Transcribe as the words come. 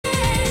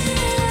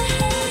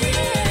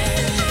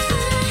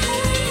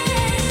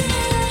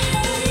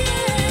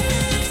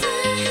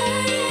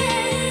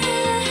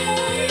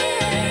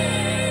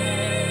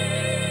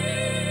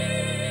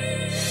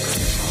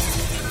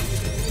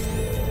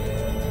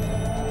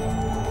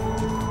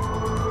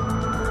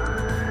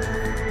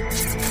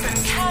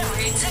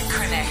to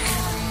Crymych.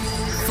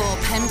 For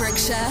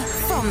Pembrokeshire,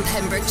 from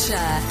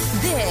Pembrokeshire,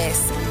 this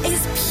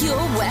is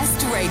Pure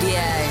West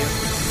Radio.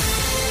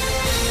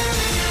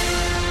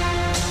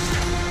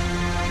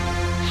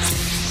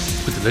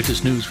 With the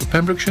latest news for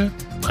Pembrokeshire,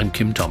 I'm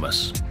Kim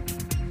Thomas.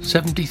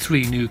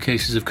 73 new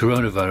cases of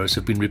coronavirus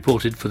have been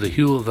reported for the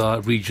Hywel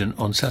Dda region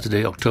on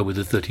Saturday, October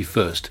the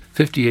 31st.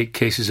 58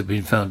 cases have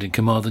been found in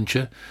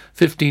Carmarthenshire,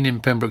 15 in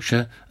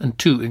Pembrokeshire and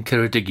 2 in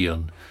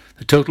Ceredigion.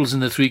 The totals in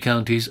the three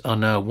counties are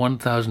now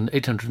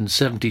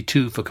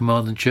 1,872 for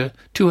Carmarthenshire,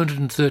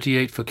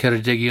 238 for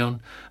Ceredigion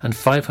and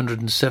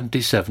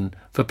 577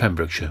 for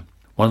Pembrokeshire.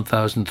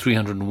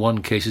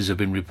 1,301 cases have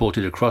been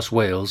reported across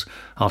Wales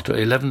after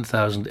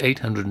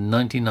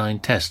 11,899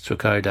 tests were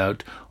carried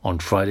out on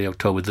Friday,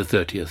 October the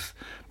 30th,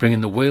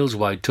 bringing the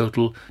Wales-wide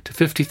total to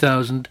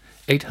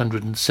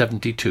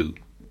 50,872.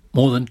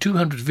 More than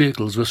 200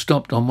 vehicles were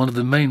stopped on one of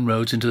the main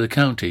roads into the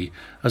county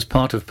as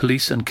part of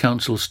police and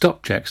council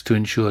stop checks to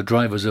ensure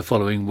drivers are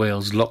following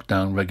Wales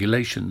lockdown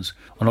regulations.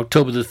 On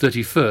October the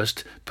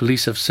 31st,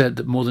 police have said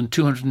that more than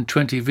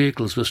 220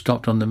 vehicles were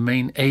stopped on the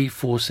main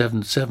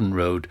A477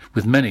 road,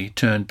 with many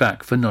turned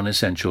back for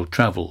non-essential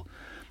travel.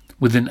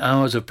 Within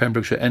hours of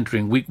Pembrokeshire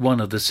entering week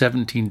one of the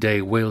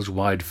 17-day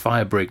Wales-wide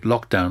firebreak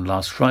lockdown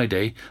last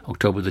Friday,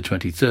 October the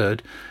 23rd,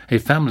 a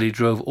family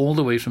drove all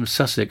the way from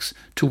Sussex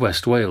to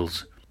West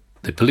Wales.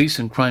 The Police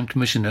and Crime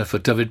Commissioner for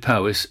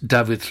Dyfed-Powys,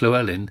 David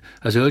Llewellyn,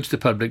 has urged the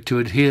public to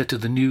adhere to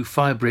the new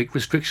firebreak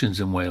restrictions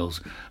in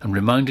Wales and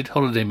reminded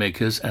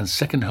holidaymakers and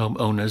second home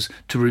owners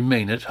to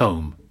remain at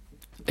home.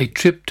 A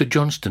trip to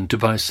Johnston to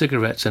buy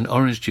cigarettes and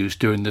orange juice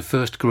during the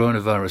first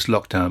coronavirus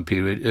lockdown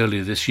period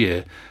earlier this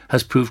year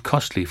has proved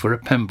costly for a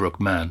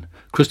Pembroke man.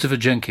 Christopher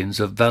Jenkins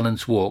of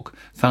Valence Walk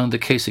found the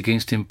case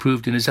against him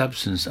proved in his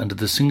absence under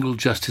the single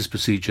justice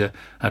procedure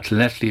at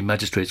Llanelli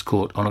Magistrates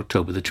Court on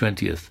October the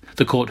 20th.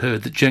 The court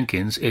heard that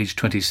Jenkins, aged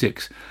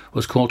 26,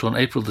 was caught on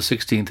April the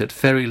 16th at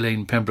Ferry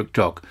Lane, Pembroke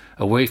Dock,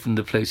 away from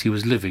the place he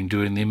was living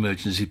during the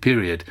emergency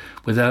period,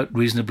 without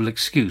reasonable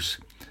excuse,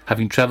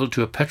 having travelled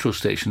to a petrol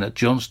station at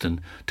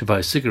Johnston to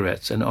buy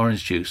cigarettes and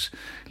orange juice,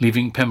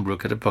 leaving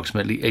Pembroke at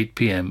approximately 8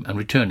 p.m. and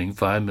returning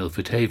via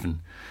Milford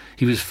Haven.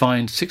 He was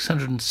fined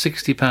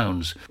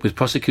 £660, with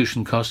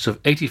prosecution costs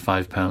of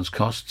 £85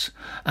 costs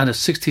and a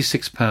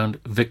 £66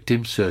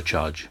 victim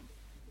surcharge.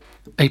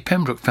 A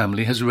Pembroke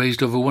family has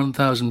raised over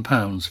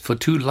 £1,000 for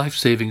 2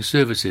 life-saving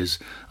services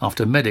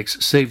after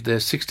medics saved their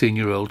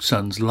 16-year-old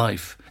son's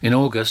life. In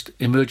August,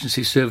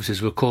 emergency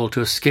services were called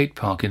to a skate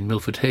park in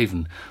Milford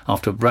Haven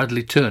after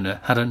Bradley Turner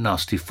had a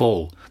nasty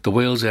fall. The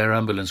Wales Air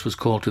Ambulance was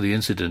called to the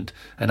incident,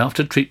 and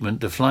after treatment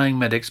the flying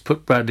medics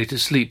put Bradley to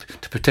sleep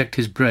to protect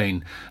his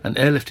brain and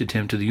airlifted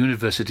him to the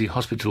University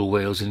Hospital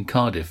Wales in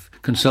Cardiff.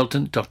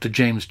 Consultant Dr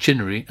James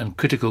Chinnery and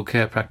critical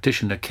care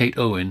practitioner Kate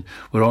Owen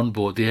were on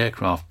board the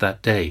aircraft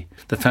that day.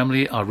 The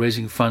family are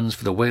raising funds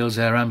for the Wales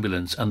Air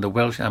Ambulance and the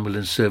Welsh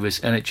Ambulance Service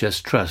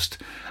NHS Trust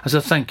as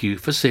a thank you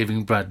for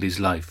saving Bradley's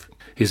life.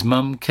 His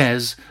mum,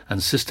 Kez,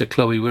 and sister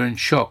Chloe were in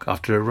shock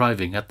after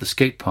arriving at the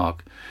skate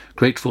park.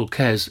 Grateful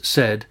Kez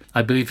said,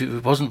 "I believe if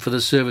it wasn't for the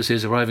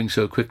services arriving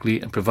so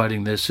quickly and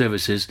providing their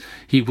services,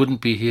 he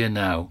wouldn't be here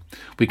now.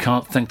 We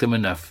can't thank them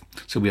enough,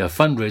 so we are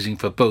fundraising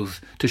for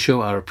both to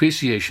show our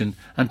appreciation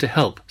and to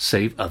help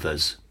save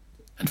others."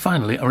 And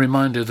finally, a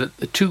reminder that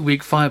the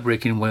 2-week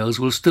firebreak in Wales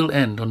will still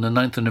end on the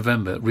 9th of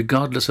November,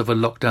 regardless of a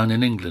lockdown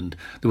in England,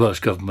 the Welsh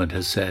Government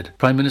has said.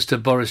 Prime Minister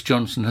Boris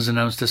Johnson has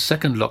announced a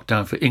second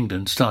lockdown for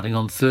England starting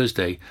on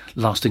Thursday,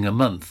 lasting a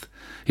month.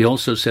 He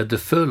also said the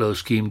furlough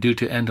scheme due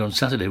to end on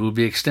Saturday will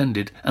be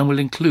extended and will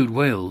include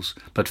Wales.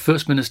 But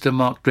First Minister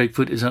Mark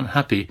Drakeford is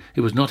unhappy it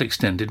was not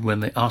extended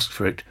when they asked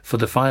for it for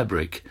the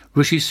firebreak.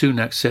 Rishi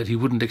Sunak said he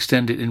wouldn't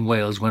extend it in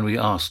Wales when we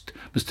asked,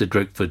 Mr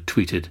Drakeford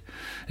tweeted.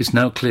 It's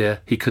now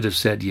clear he could have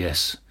said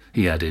yes,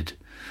 he added.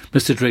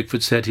 Mr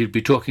Drakeford said he'd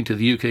be talking to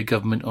the UK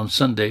government on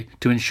Sunday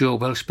to ensure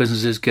Welsh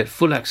businesses get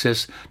full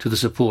access to the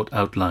support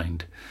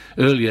outlined.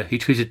 Earlier, he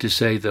tweeted to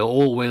say that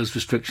all Wales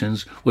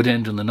restrictions would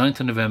end on the 9th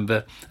of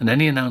November and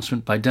any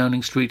announcement by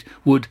Downing Street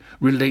would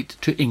relate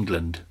to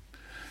England.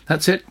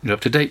 That's it. You're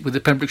up to date with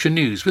the Pembrokeshire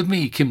News with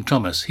me, Kim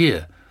Thomas,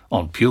 here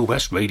on Pure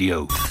West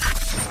Radio.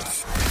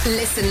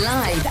 Listen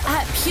live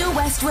at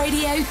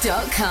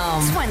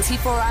purewestradio.com.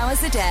 24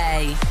 hours a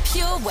day.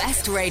 Pure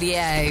West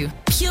Radio.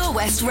 Pure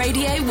West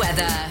Radio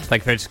weather.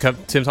 Thank you very much,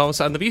 Tim Thomas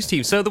and the Views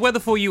team. So the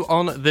weather for you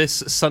on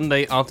this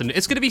Sunday afternoon.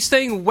 It's going to be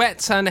staying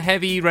wet and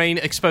heavy rain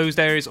exposed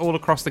areas all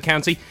across the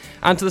county.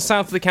 And to the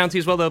south of the county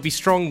as well, there'll be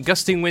strong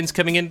gusting winds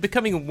coming in,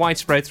 becoming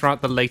widespread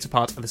throughout the later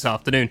part of this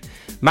afternoon.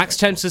 Max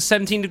temperatures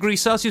 17 degrees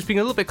Celsius, being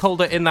a little bit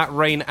colder in that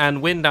rain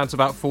and wind, down to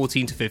about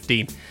 14 to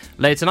 15.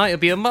 Later tonight, it'll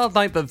be a mild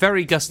night but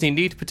very gusty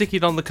indeed,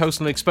 particularly on the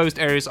coastal and exposed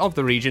areas of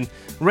the region.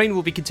 Rain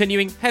will be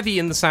continuing, heavy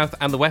in the south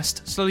and the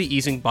west, slowly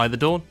easing by the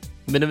dawn.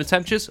 Minimum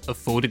temperatures of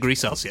 4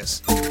 degrees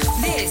Celsius.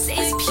 This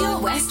is Pure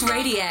West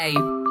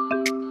Radio.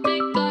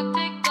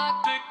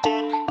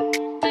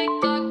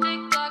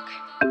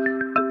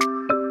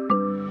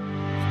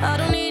 I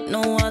don't need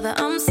no other,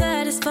 I'm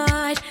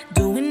satisfied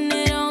doing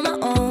it on my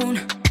own.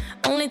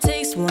 Only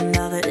takes one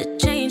love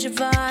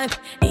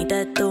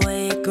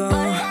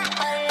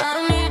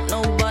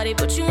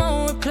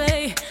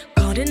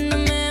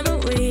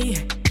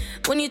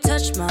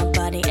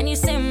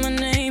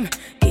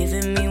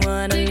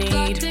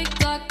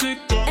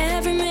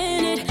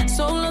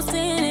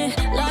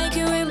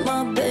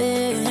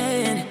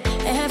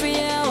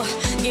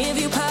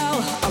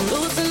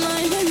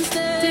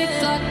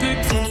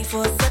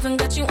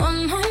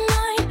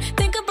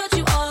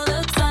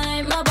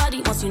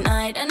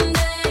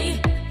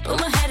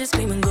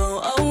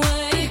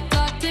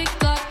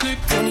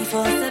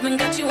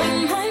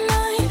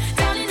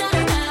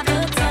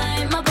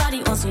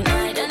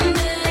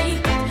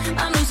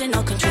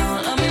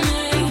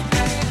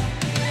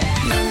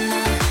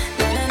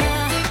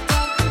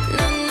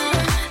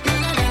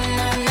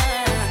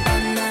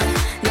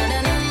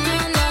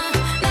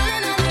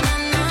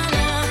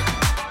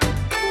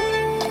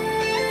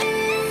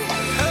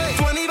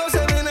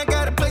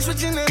ain't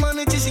switching them on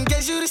it just in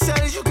case you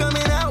decided you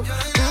coming out.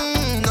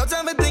 No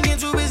time for thinking,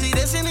 too busy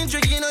dancing and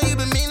drinking. Know you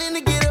been meaning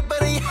to get up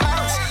out of your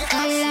house.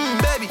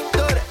 Baby,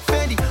 throw that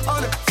Fendi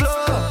on the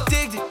floor.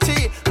 Addicted to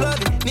you,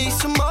 love it, need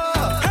some more.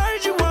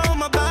 Heard you want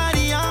my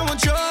body, I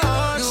want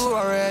yours. You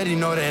already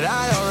know that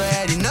I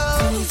already know.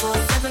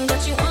 24/7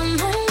 got you on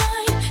my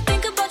mind.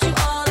 Think about you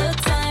all the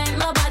time.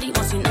 My body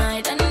wants you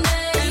night and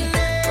day.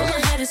 But my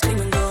head is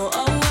screaming, go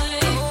away.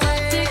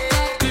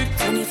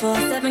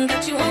 24/7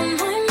 got you on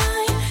my mind.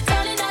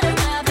 Darling, I don't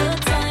have the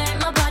time.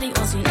 My body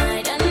wants you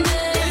night and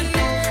day.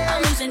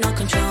 I'm losing all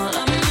control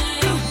of me.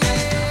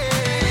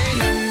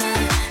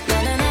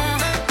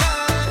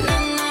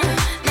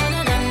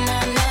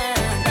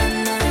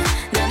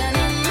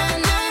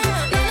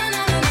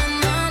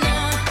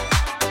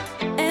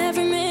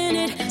 Every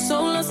minute,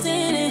 so lost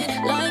in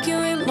it, like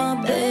you're in my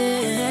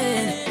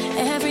bed.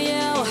 Every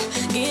hour,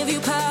 give you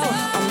power.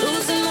 I'm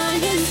losing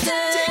mine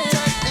instead.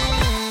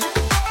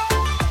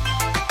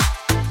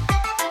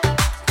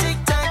 Tick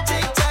tock,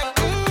 tick tock,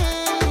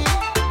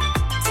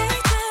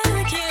 Tick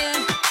tock, yeah.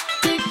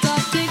 Tick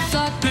tock, tick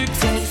tock, tick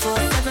tock.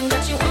 24/7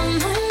 got you on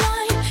my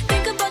mind.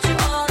 Think about you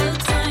all the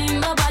time.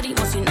 My body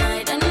wants you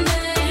night and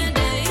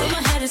day. But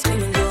my head is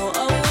screaming, go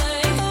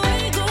away.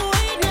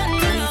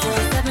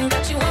 24/7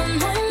 got you on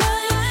my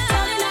mind.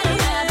 Darling, I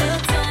don't have the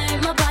time.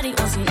 My body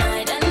wants you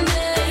night and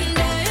day.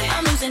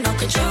 I'm losing all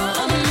control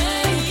of me.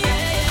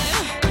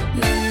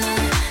 Na na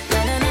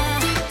na na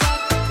na.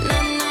 Na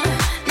na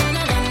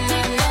na na na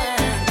na.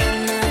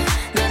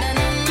 Na na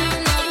na na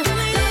na.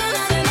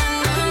 Losing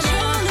all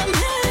control of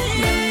me.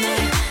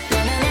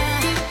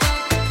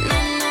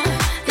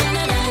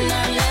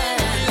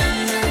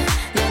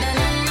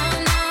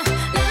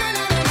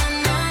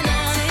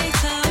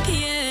 TikTok,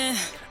 yeah.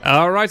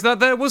 All right, that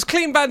there was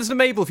Clean Bandits and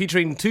Mabel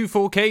featuring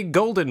 24K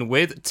Golden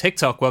with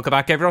TikTok. Welcome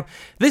back, everyone.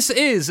 This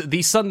is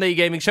the Sunday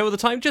Gaming Show at the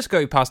time, just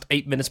going past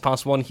 8 minutes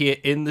past 1 here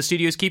in the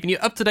studios, keeping you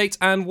up to date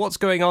and what's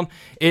going on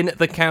in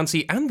the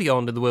county and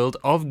beyond in the world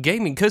of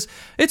gaming, because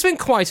it's been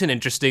quite an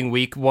interesting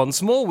week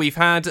once more. We've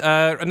had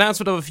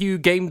announcement of a few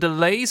game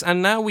delays,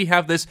 and now we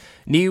have this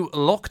new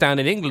lockdown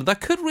in England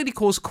that could really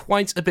cause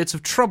quite a bit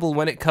of trouble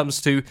when it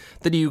comes to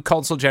the new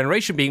console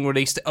generation being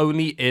released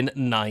only in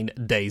 9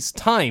 days'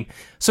 time.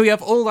 So we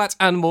have all that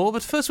and more,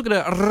 but first we're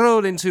going to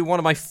roll into one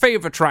of my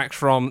favourite tracks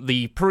from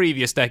the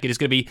previous decade. It's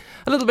going to be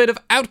a little bit of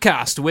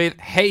Outkast with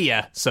Hey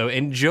Ya. So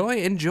enjoy,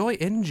 enjoy,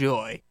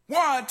 enjoy.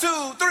 1,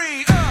 2,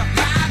 3,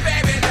 My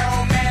baby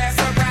don't mess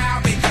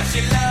around because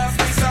she loves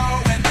me so,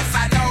 and this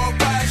I know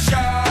for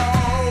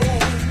sure.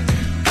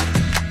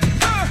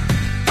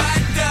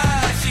 But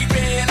does she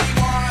really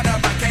wanna,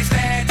 but can't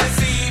stand to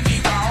see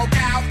me walk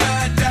out the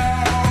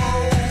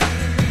door?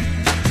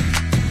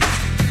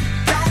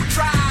 Don't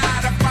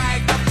try to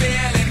fight the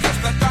feeling, 'cause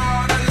the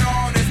thought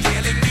alone is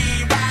killing me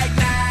right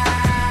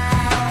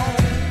now.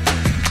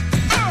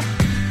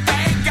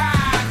 Thank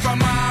God for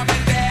mom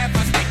and dad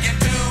for sticking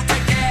two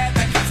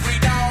together, 'cause we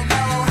don't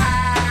know how.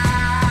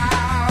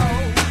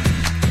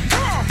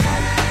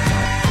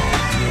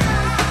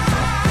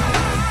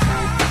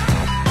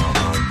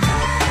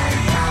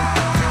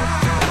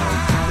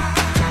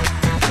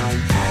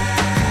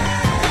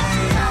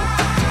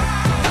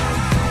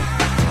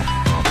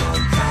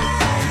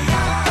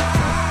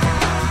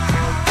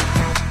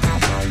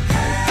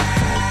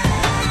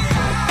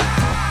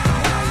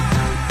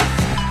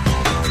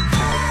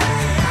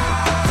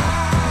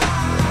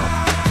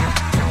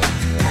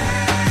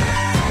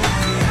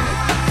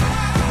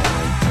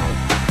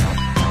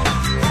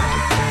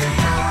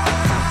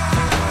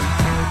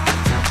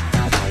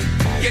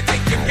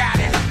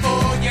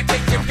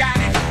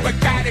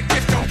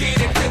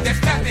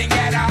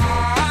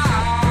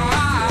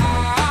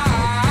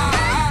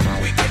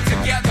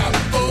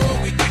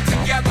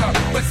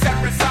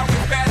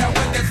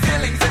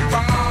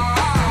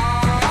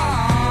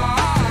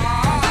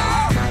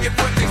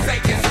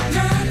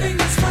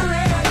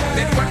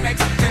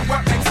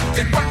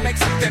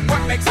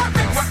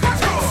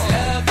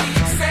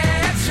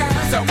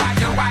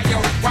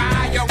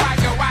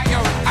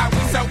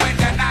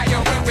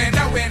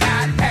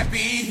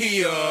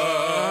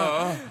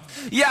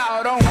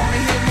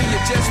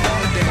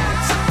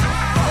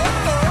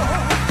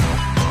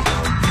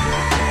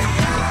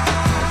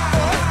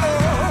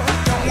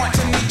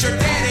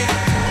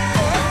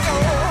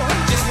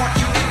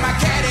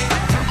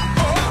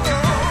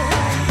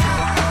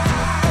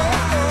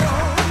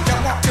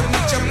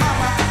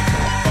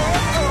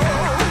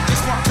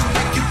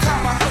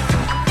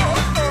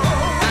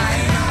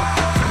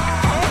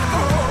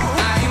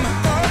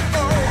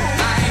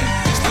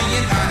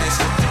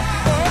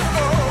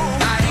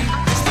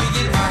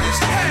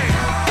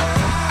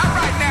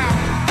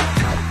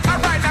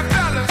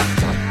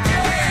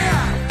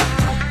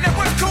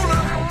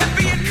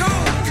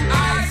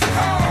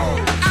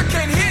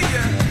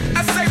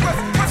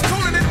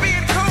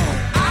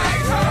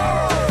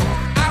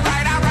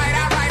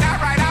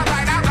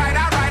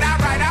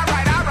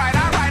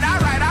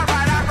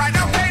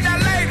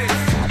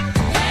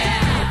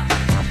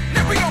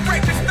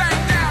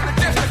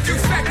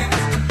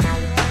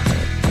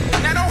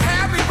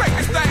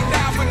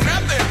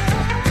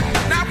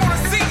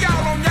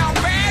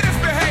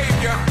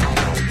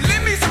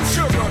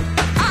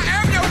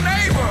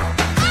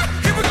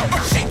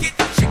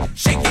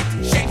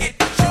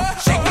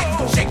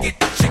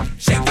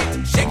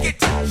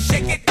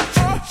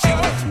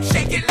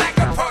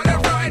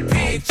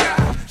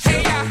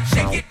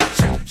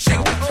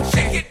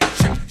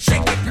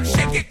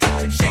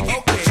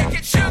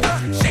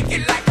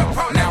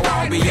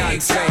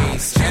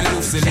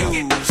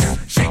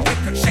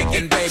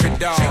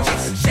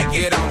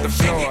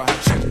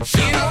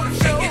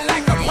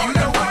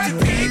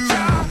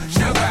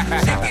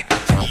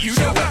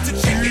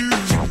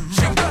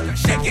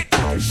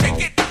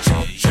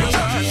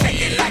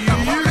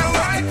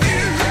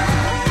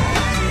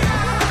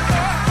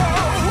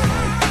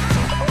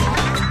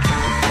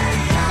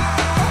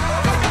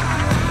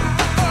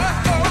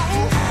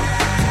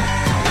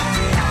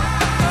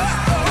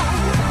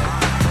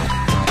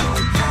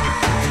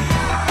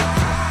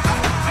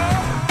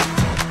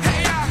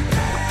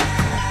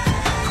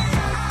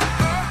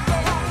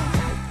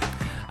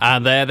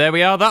 And there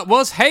we are. That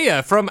was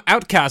Heya from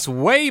Outkast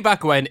way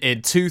back when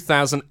in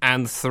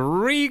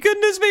 2003.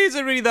 Goodness me, is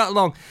it really that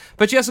long?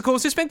 But yes, of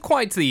course, it's been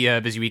quite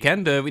the busy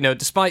weekend.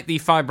 Despite the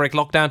 5-break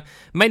lockdown,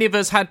 many of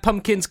us had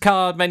pumpkins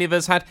carved. Many of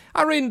us had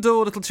our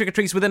indoor little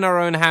trick-or-treats within our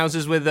own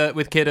houses with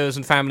kiddos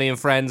and family and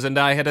friends. And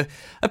I had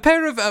a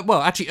pair of,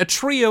 a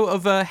trio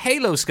of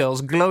Halo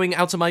skulls glowing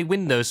out of my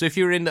window. So if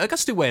you're in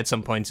Augusta Way at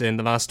some point in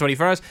the last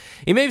 24 hours,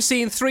 you may have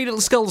seen 3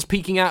 little skulls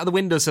peeking out of the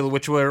windowsill,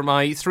 which were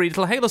my 3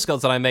 little Halo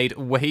skulls that I made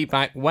way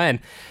back when.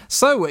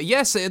 So,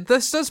 yes,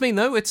 this does mean,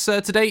 though, it's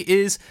today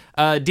is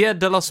Dia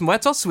de los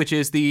Muertos, which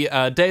is the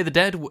Day of the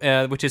Dead,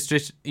 which is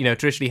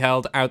traditionally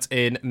held out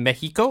in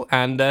Mexico,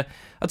 and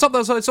atop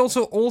that, it's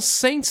also All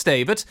Saints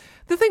Day. But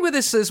the thing with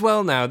this as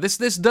well now, this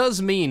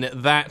does mean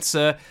that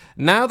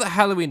now that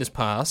Halloween has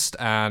passed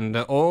and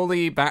all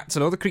the bats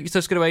and all the creepy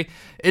stuff's gone away,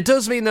 it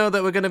does mean, though,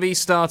 that we're going to be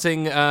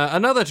starting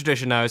another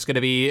tradition now. It's going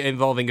to be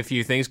involving a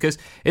few things, because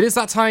it is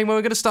that time where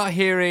we're going to start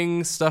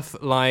hearing stuff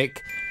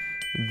like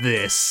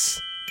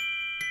this.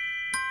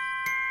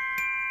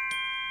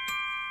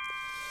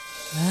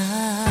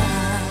 I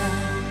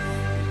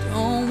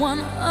don't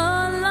want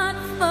a lot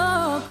for.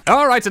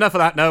 All right, enough of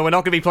that. No, we're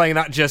not going to be playing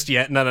that just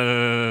yet. No.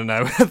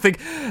 I think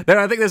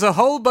there's a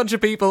whole bunch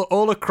of people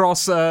all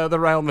across the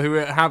realm who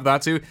have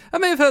that, who I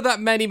may have heard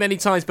that many, many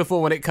times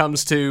before when it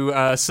comes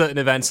to certain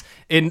events.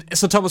 In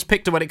St Thomas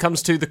Picton, when it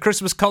comes to the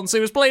Christmas concert,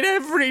 it was played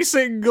every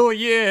single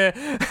year,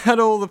 and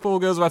all the poor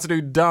girls were had to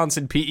do dance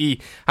in PE.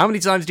 How many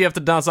times do you have to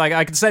dance?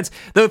 I can sense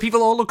there were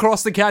people all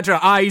across the country,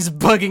 eyes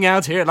bugging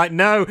out here, like,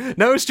 no,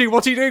 Stu,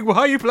 what are you doing? Why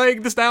are you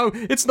playing this now?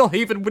 It's not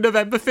even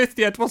November 5th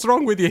yet. What's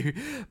wrong with you?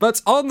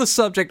 But on the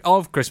subject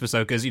of Christmas,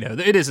 though, because,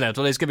 it is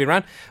inevitable, it's going to be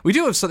around, we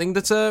do have something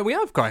that we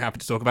are quite happy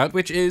to talk about,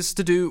 which is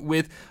to do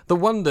with the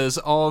wonders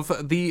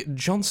of the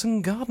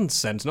Johnson Garden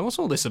Centre. Now, what's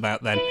all this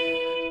about, then?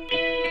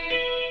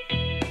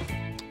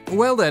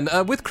 Well then,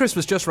 with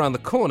Christmas just around the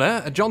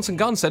corner, Johnson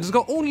Garden Centre's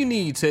got all you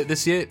need to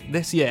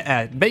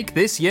make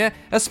this year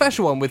a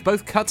special one with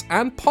both cut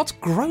and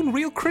pot-grown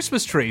real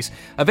Christmas trees.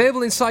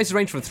 Available in sizes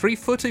range from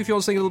 3-footer if you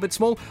want something a little bit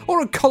small,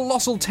 or a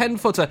colossal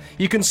 10-footer.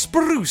 You can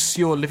spruce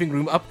your living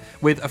room up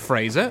with a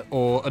Fraser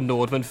or a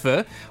Nordman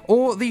fir,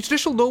 or the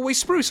traditional Norway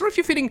spruce, or if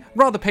you're feeling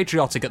rather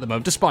patriotic at the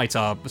moment, despite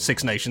our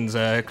Six Nations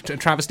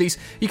travesties,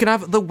 you can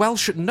have the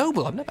Welsh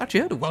Noble. I've never actually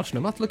heard of Welsh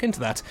Noble. I'll have to look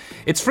into that.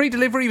 It's free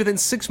delivery within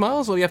 6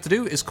 miles. All you have to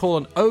do is call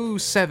on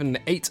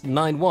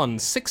 07891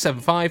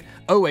 675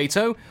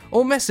 080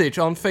 or message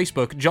on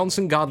Facebook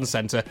Johnson Garden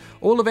Centre.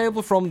 All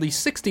available from the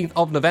 16th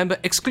of November,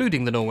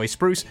 excluding the Norway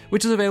spruce,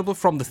 which is available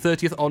from the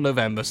 30th of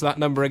November. So that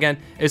number again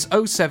is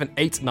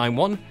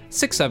 07891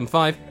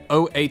 675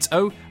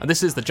 080, and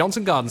this is the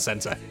Johnson Garden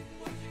Centre.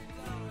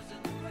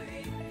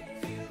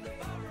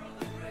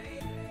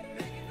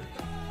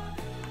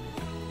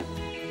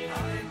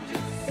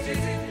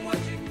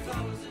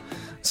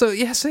 So,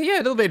 yes, a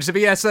little bit interesting.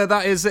 But yes,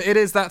 it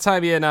is that time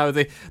of year now.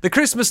 The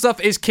Christmas stuff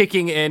is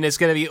kicking in. It's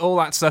going to be all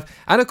that stuff.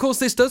 And, of course,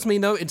 this does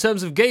mean, though, in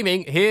terms of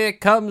gaming, here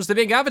comes the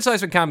big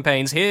advertisement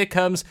campaigns. Here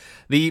comes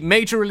the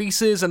major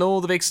releases and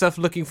all the big stuff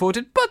looking forward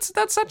to it. But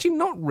that's actually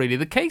not really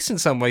the case in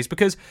some ways,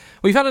 because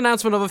we've had an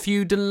announcement of a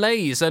few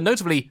delays.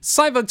 Notably,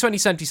 Cyberpunk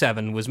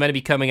 2077 was meant to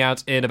be coming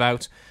out in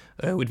about...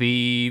 it'd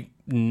be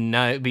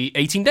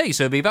 18 days,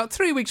 so it'll be about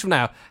 3 weeks from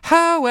now.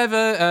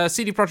 However,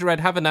 CD Projekt Red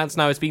have announced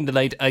now it's being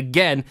delayed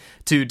again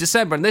to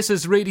December, and this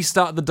has really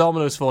started the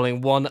dominoes falling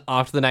one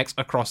after the next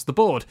across the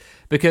board,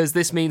 because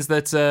this means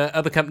that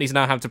other companies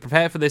now have to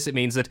prepare for this. It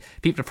means that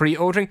people are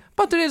pre-ordering,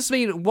 but it does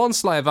mean one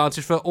slight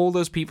advantage for all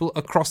those people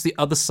across the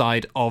other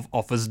side of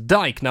Offa's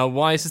Dyke. Now,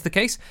 why is this the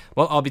case?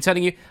 Well, I'll be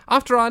telling you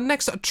after our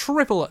next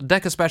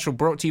triple-decker special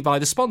brought to you by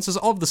the sponsors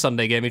of the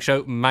Sunday Gaming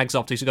Show, Mags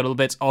Optics. We've got a little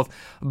bit of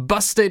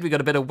Busted, we've got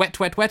a bit of Wet,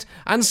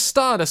 and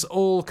Stardust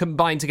all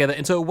combined together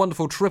into a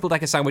wonderful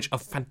triple-decker sandwich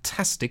of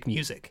fantastic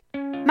music.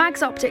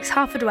 Mags Optics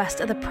Haverfordwest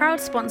are the proud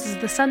sponsors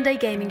of the Sunday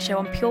Gaming Show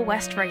on Pure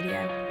West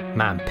Radio.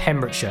 Man,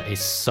 Pembrokeshire is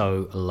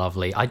so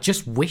lovely. I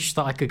just wish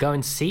that I could go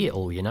and see it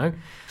all,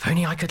 If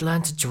only I could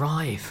learn to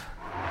drive.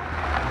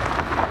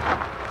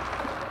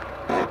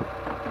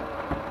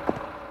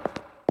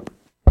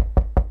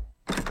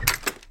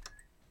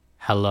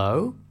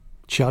 Hello?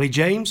 Charlie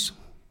James,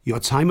 your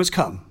time has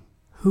come.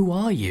 Who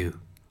are you?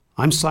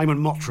 I'm Simon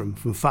Mottram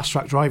from Fast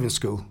Track Driving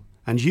School,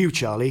 and you,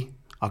 Charlie,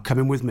 are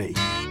coming with me.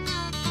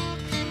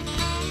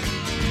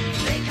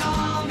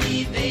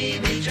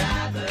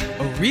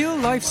 A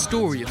real-life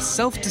story of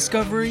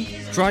self-discovery,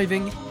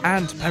 driving,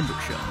 and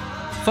Pembrokeshire.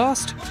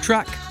 Fast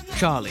Track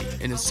Charlie,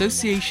 in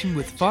association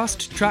with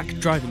Fast Track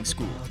Driving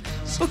School.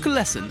 Book a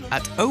lesson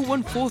at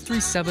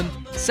 01437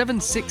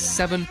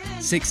 767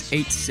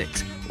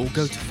 686 or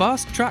go to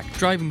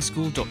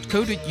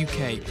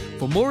fasttrackdrivingschool.co.uk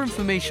for more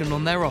information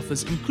on their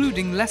offers,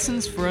 including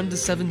lessons for under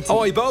 17.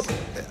 Oi, Bob.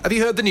 Have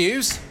you heard the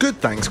news? Good,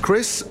 thanks,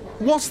 Chris.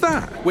 What's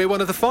that? We're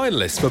one of the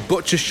finalists for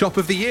Butcher's Shop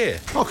of the Year.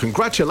 Oh,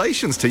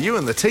 congratulations to you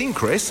and the team,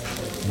 Chris.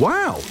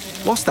 Wow,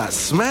 what's that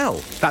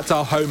smell? That's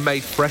our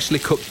homemade freshly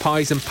cooked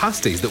pies and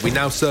pasties that we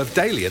now serve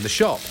daily in the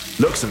shop.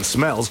 Looks and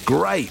smells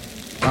great.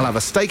 I'll have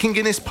a steak and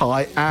Guinness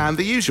pie and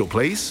the usual,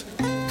 please.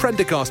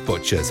 Prendergast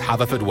Butchers,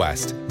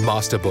 Haverfordwest.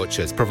 Master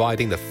Butchers,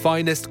 providing the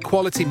finest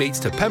quality meats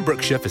to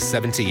Pembrokeshire for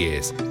 70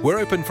 years. We're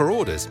open for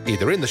orders,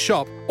 either in the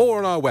shop or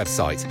on our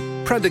website,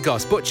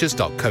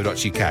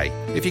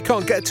 prendergastbutchers.co.uk. If you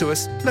can't get to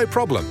us, no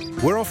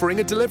problem. We're offering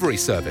a delivery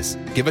service.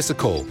 Give us a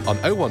call on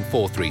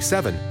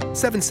 01437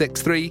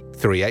 763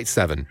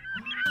 387.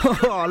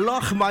 Oh,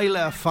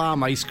 Lochmeyler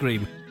Farm Ice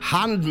Cream.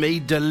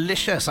 Handmade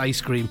delicious ice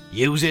cream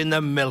using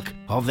the milk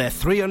of their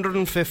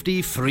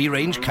 350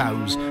 free-range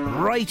cows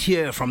right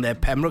here from their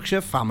Pembrokeshire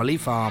family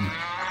farm.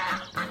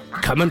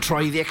 Come and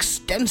try the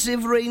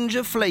extensive range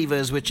of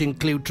flavours which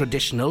include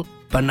traditional,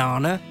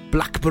 banana,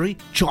 blackberry,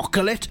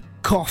 chocolate,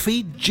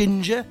 coffee,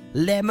 ginger,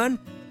 lemon,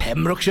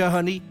 Pembrokeshire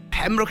honey,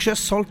 Pembrokeshire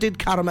salted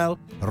caramel,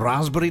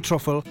 raspberry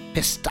truffle,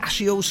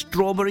 pistachio,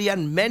 strawberry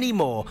and many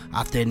more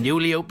at their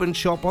newly opened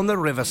shop on the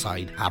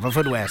Riverside,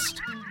 Haverfordwest.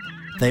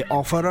 They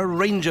offer a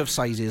range of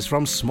sizes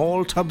from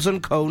small tubs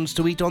and cones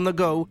to eat on the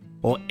go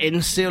or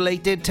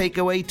insulated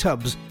takeaway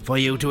tubs for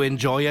you to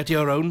enjoy at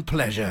your own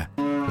pleasure.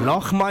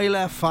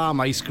 Lochmeyler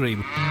Farm Ice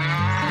Cream.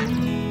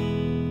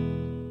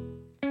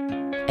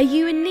 Are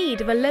you in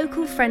need of a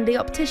local friendly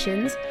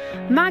opticians?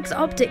 Mags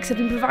Optics have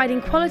been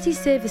providing quality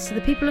service to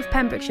the people of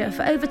Pembrokeshire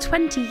for over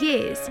 20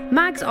 years.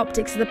 Mags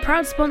Optics are the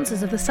proud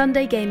sponsors of the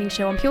Sunday Gaming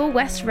Show on Pure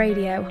West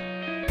Radio.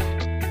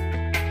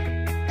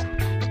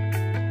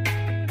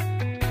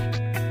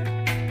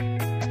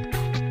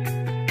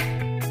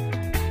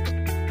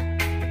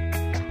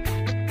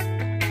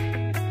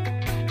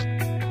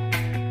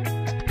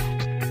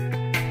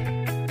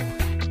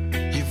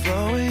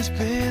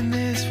 Been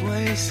this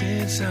way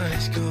since high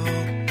school,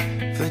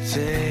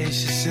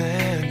 flirtatious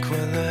and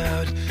quite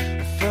loud.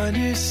 I find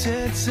your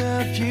sense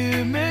of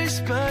humor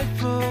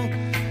spiteful.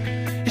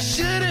 It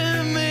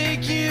shouldn't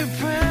make you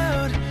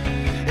proud,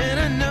 and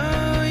I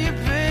know your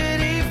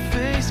pretty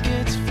face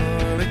gets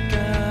full of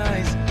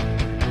guys,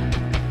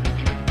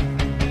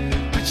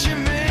 but you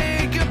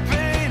make a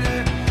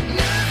painter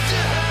enough to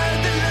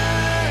hide the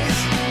lies.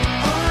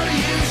 Are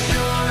you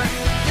sure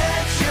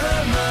that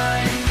you're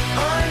mine?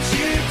 Aren't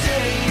you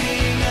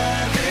dating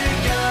other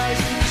guys?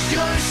 'Cause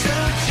you're so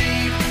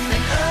cheap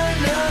and I'm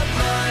not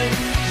mine.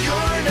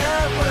 You're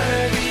not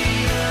worthy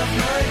of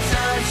my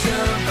time.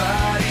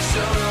 Somebody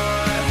saw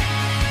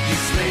you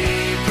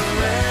sleep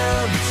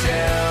around the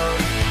town,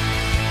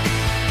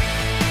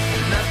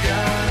 and I've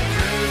got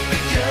proof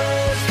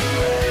because the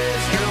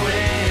word's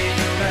going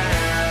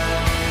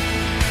around.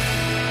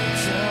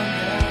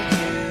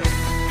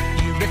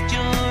 You left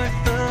your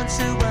phone,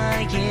 so I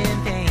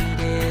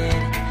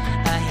invaded.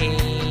 I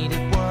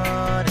hated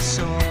what I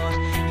saw.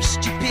 You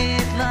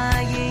stupid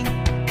lying.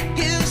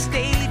 Who's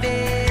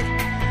David?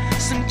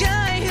 Some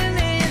guy who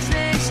lives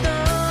next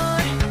door.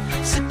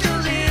 So go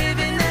live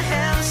in the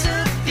house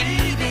of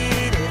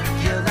David if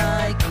you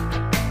like,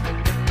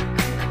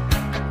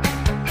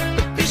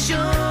 but be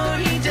sure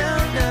he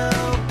don't know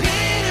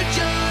Peter,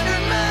 John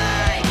or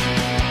Mike.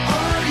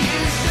 Are you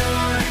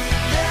sure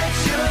that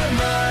you're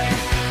mine?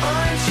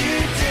 Aren't you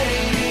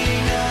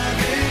dating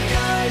other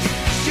guys?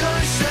 'Cause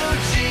you're so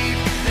cheap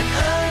and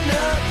I'm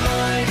not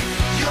mine.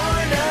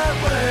 You're not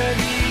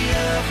worthy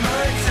of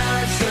my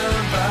time.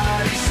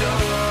 Somebody saw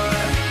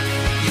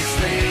you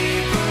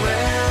sleep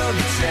around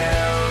the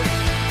town,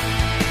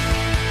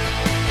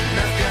 and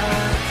I've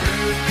got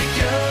proof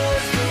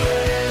because the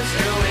word's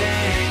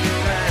going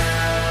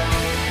around.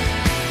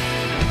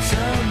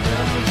 Don't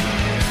know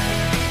you.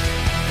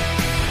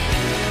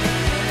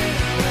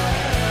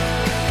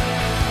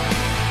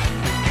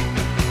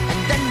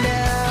 And I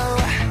know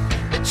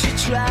that you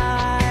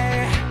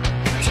try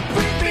to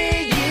break me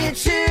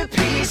into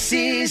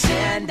pieces,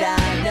 and I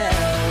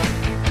know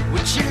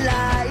what you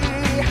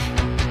like,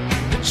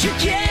 but you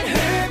can't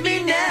hurt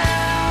me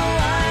now.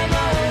 I'm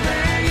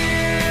over you.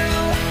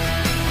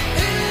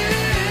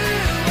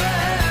 Ooh,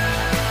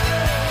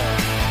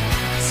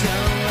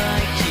 don't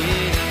like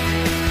you.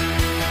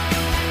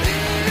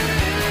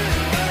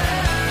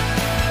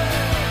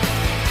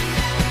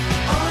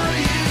 Are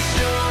you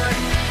sure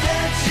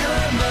that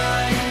you're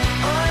mine?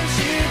 Aren't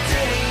you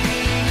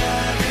dating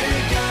other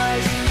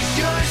guys? 'Cause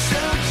you're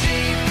so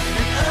cheap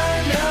and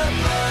I'm not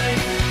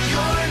mine.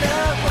 You're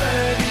not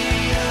worthy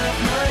of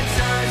my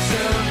time.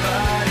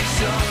 Somebody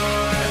saw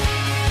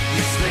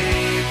you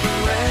sleep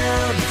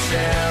around the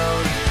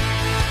town,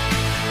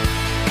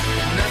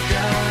 and I've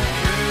got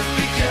proof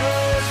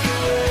because the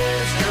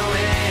word's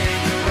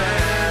going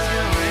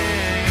around.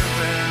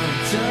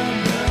 Don't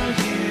know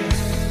you.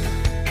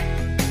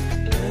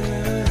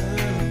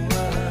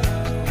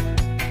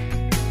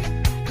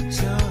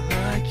 Don't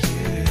like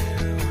you.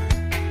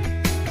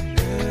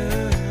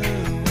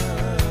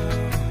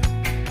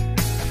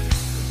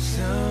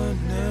 Don't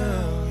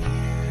know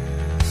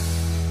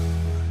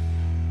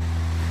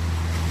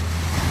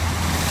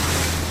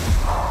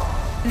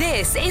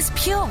This is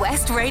Pure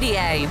West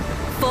Radio.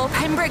 For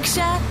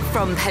Pembrokeshire,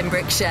 from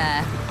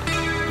Pembrokeshire.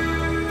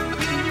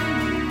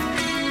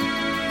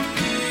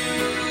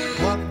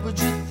 What would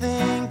you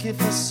think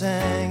if I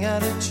sang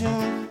out of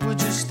tune?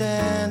 Would you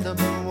stand up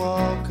and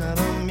walk out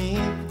on me.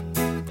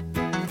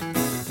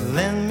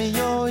 Lend me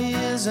your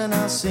ears and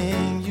I'll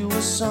sing you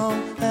a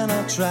song, and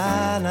I'll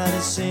try not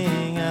to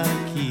sing out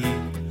of key.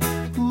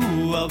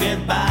 Ooh, I'll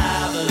get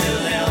by with a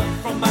little help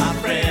from my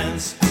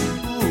friends.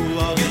 Ooh,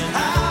 I'll get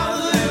by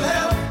with a little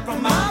help from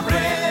my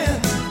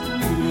friends.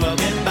 Ooh, I'll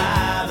get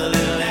by with a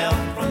little help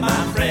from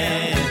my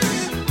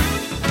friends.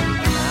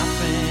 My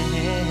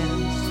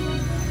friends.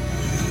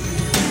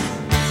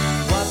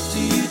 What do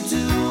you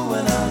do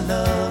when our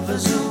love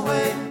is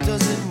away?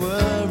 Does it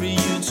worry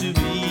you to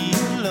be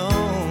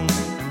alone?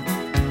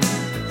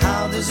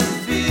 How does it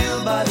feel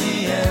by the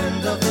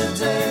end of the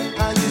day?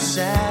 Are you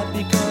sad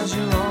because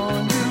you're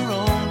on your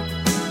own?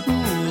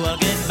 Ooh, I'll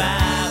get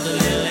by with a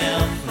little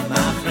help from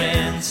my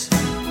friends.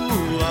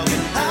 Ooh, I'll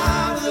get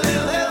by with a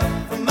little help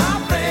from my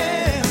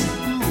friends.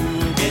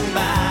 Ooh, get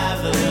by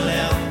with a little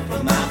help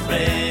from my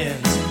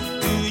friends.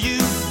 Do you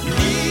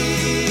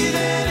need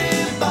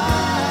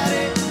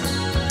anybody?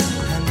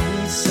 I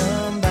need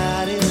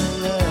somebody to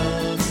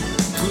love.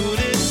 Could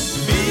it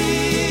be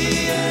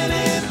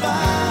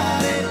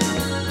anybody?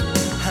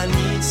 I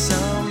need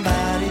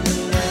somebody to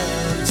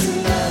love, to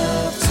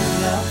love, to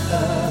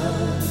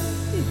love.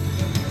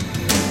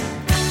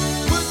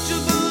 Would you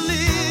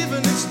believe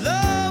in this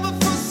love at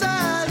first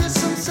sight? Yes,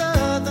 I'm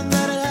certain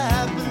that it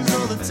happens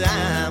all the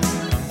time.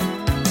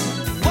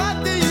 What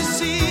do you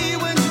see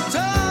when you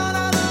turn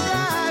on the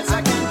lights?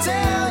 I can't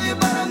tell you,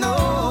 but I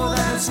know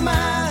that it's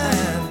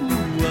mine.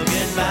 Ooh, I'll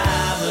get by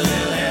with a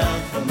little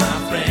help from my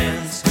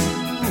friends.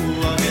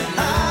 Ooh, I'll get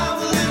by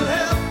with a little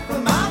help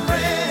from my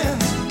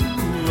friends.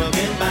 Ooh, I'll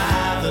get by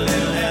with a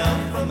little help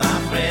from my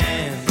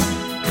friends.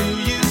 Do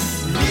you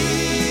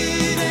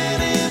need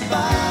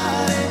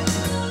anybody?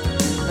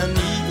 I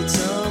need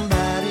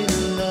somebody to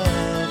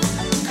love.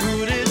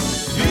 Could it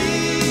be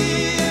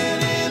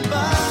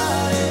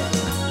anybody?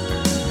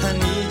 I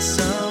need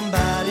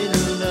somebody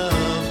to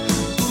love.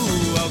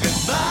 Ooh, I'll get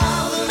by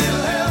with a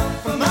little help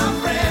from my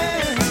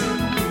friends.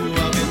 Ooh,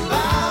 I'll get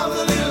by with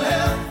a little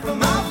help from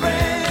my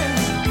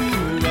friends.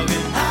 Ooh, I'll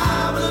get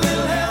by with a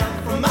little help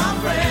from my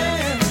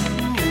friends.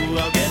 Ooh,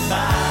 I'll get by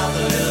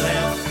with a little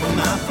help from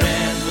my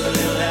friends. With a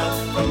little help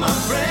from my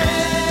friends.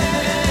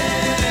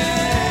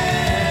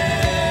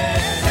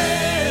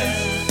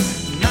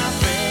 My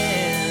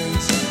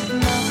friends,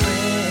 my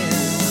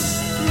friends,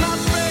 my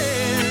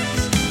friends,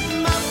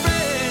 my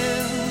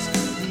friends,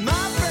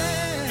 my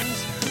friends.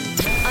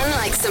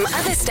 Unlike some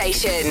other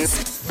stations,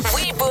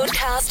 we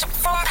broadcast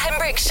from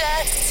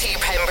Pembrokeshire to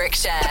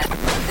Pembrokeshire.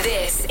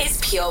 This is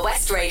Pure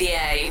West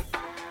Radio.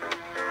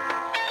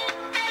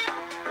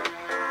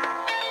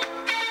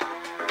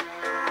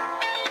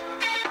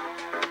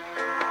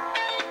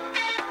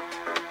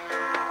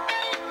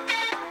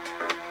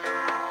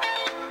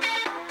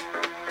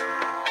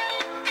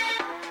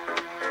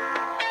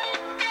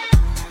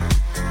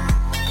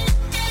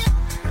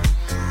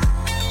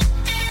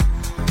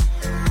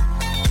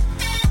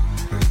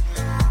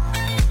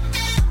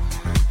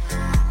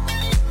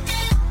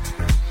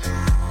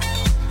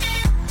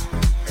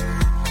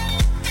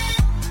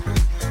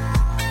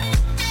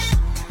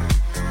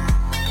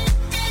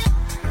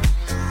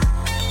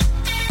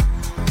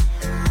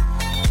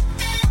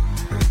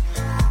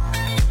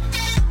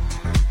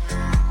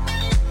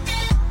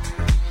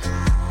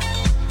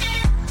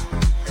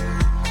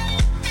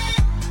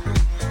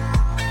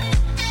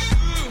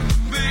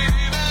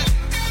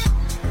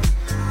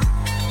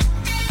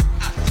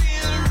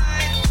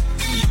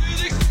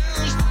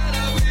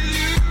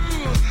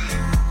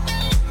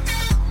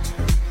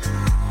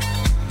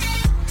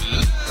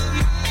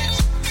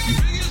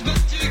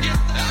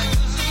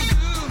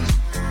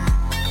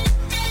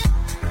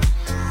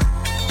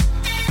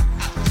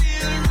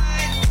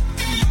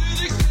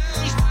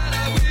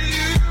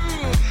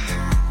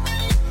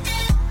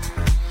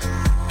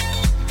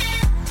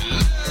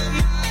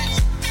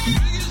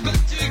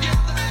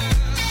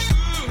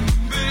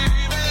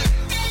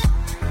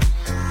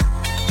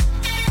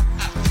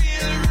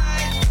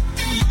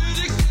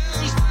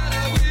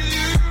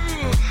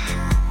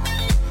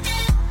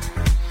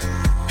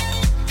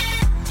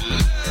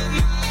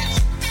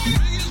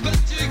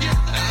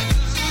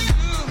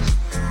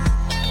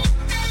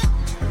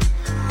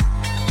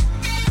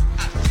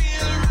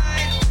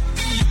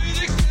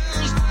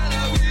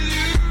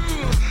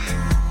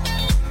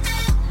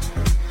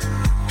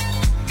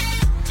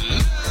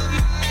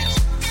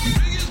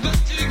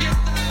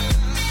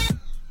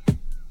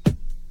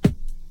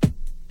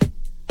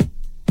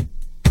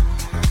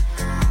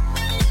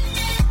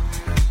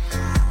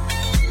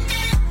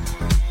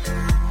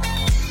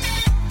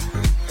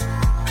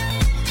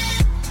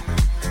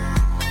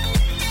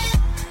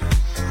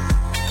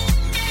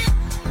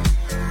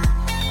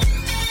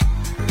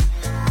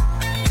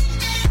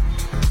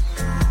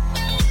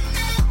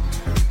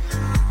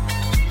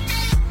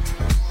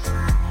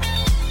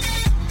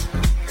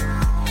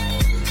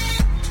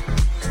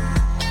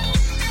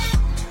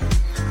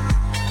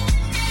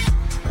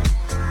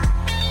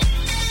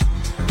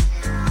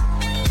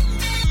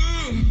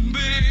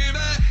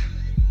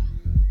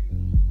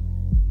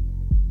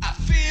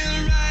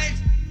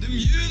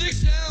 music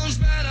sounds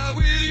better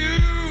with you.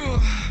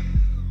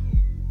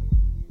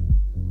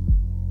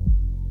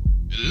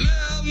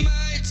 Love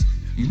might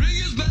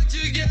bring us back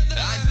together.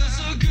 I feel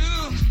so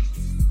good.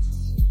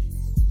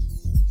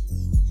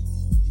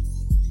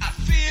 I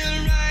feel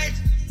right.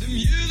 The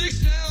music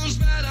sounds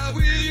better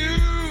with you.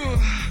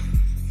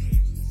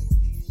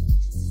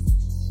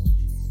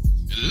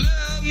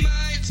 Love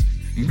might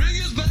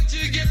bring us back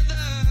together.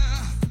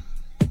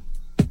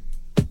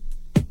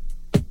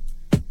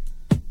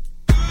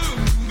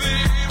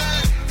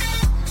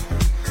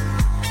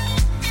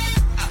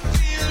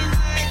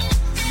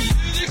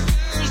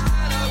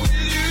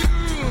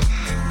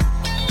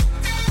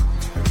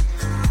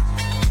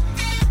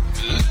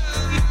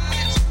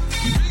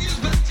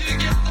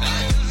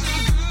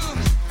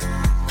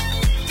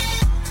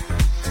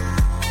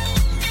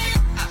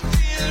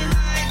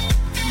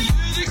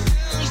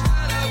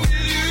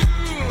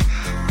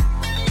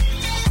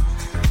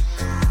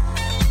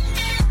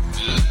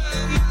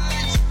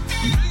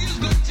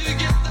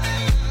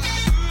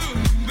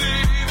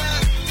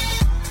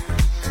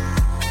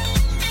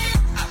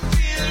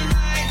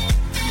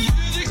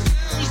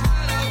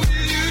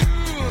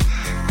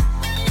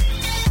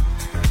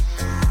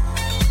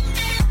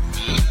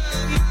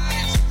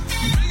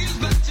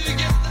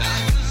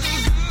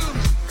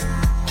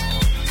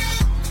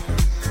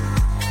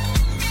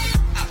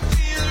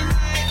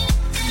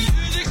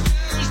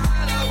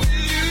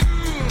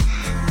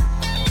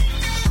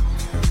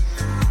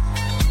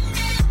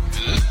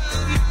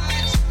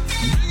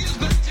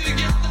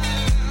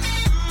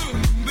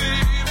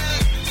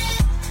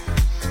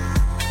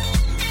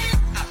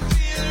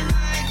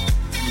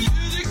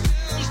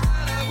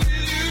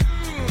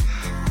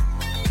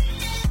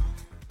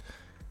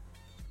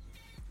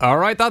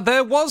 Alright, that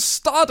there was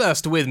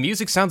Stardust with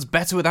Music Sounds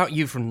Better Without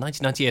You from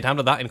 1998. I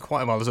haven't done that in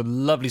quite a while. There's a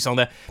lovely song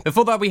there.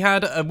 Before that, we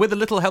had With a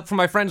Little Help from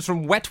My Friends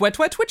from Wet, Wet,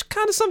 Wet, which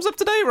kind of sums up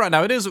today right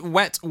now. It is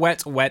wet,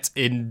 wet, wet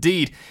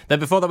indeed.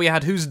 Then before that, we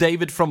had Who's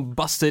David from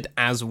Busted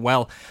as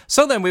well.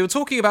 So then, we were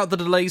talking about the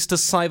delays to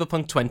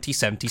Cyberpunk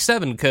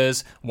 2077,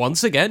 because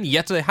once again,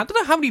 yet I don't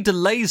know how many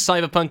delays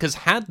Cyberpunk has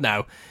had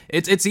now.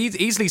 It's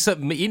easily,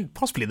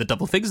 possibly in the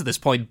double figures at this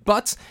point,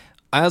 but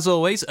as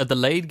always, a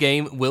delayed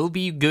game will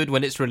be good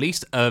when it's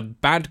released. A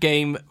bad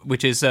game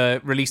which is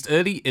released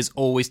early is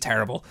always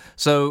terrible.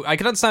 So I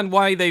can understand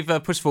why they've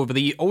pushed forward,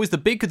 but always the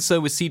big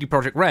concern with CD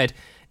Projekt Red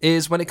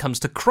is when it comes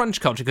to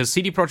crunch culture, because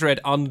CD Projekt Red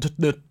are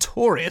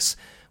notorious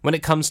when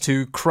it comes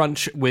to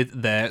crunch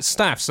with their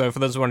staff. So for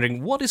those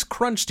wondering, what is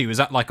crunch to you? Is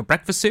that like a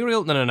breakfast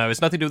cereal? No. It's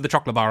nothing to do with the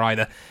chocolate bar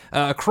either.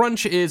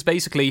 Crunch is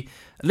basically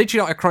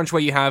literally like a crunch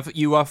where you have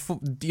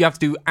to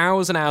do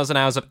hours and hours and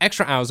hours of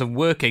extra hours of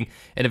working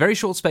in a very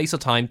short space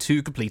of time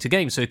to complete a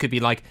game. So it could be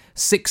like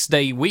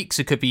 6-day weeks.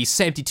 It could be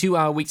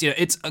 72-hour weeks.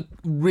 It's a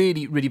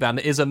really, really bad.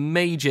 It is a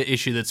major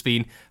issue that's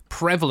been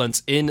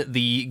prevalent in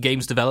the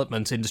games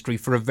development industry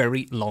for a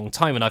very long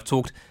time, and I've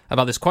talked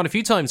about this quite a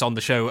few times on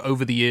the show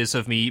over the years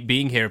of me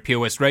being here at Pure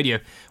West Radio,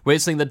 where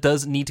it's something that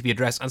does need to be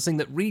addressed and something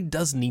that really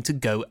does need to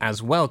go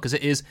as well, because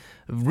it is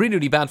really,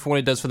 really bad for what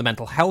it does for the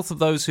mental health of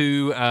those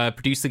who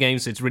produce the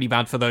games. It's really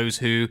bad for those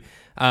who,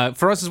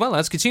 for us as well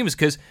as consumers,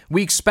 because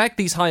we expect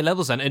these high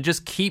levels and it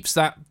just keeps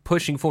that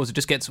pushing forward. It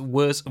just gets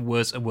worse and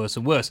worse and worse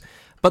and worse.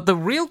 But the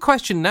real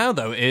question now,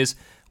 though, is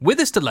with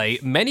this delay,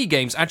 many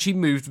games actually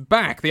moved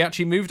back. They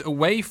actually moved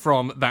away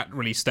from that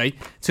release date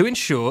to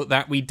ensure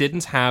that we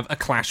didn't have a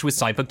clash with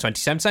Cyberpunk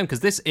 2077,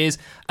 because this is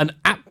an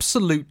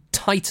absolute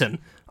titan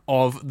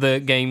of the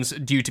games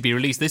due to be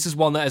released. This is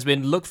one that has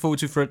been looked forward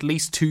to for at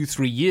least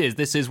 2-3 years.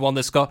 This is one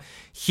that's got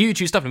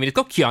huge stuff. I mean, it's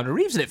got Keanu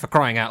Reeves in it, for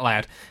crying out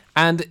loud.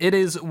 And it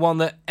is one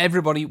that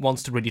everybody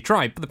wants to really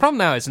try. But the problem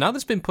now is, now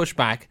that's been pushed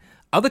back,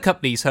 other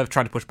companies have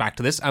tried to push back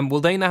to this, and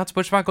will they now have to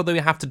push back, or do they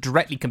have to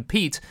directly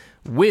compete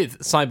with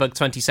Cyberpunk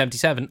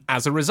 2077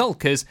 as a result?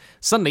 Because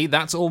suddenly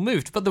that's all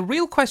moved. But the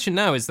real question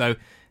now is, though,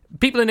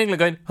 people in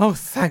England are going, oh,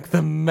 thank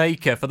the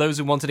maker, for those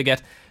who wanted to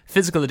get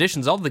physical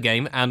editions of the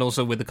game and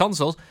also with the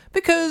consoles,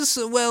 because,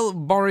 well,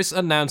 Boris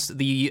announced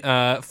the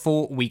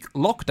 4-week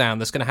lockdown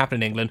that's going to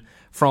happen in England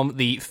from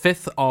the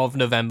 5th of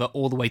November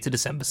all the way to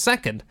December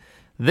 2nd.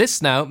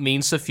 This now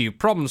means a few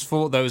problems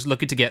for those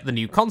looking to get the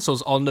new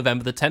consoles on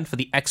November the 10th for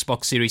the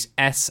Xbox Series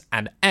S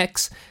and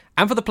X,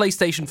 and for the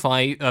PlayStation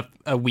 5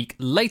 a week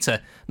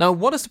later. Now,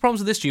 what is the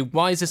problems with this, Stu?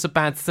 Why is this a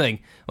bad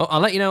thing? Well,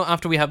 I'll let you know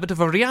after we have a bit of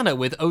a Rihanna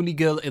with Only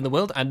Girl in the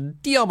World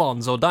and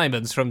Diamonds or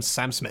Diamonds from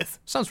Sam Smith.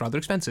 Sounds rather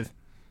expensive.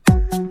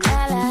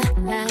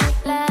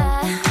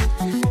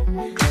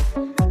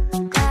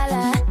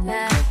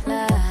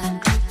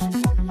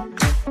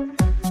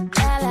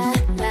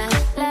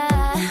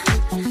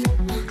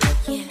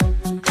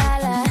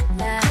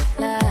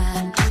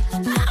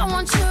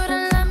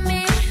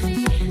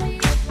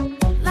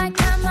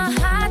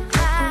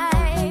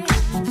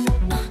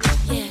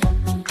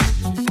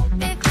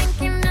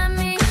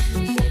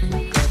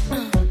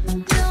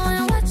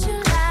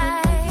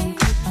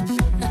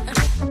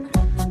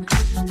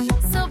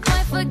 So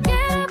boy,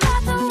 forget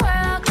about the world.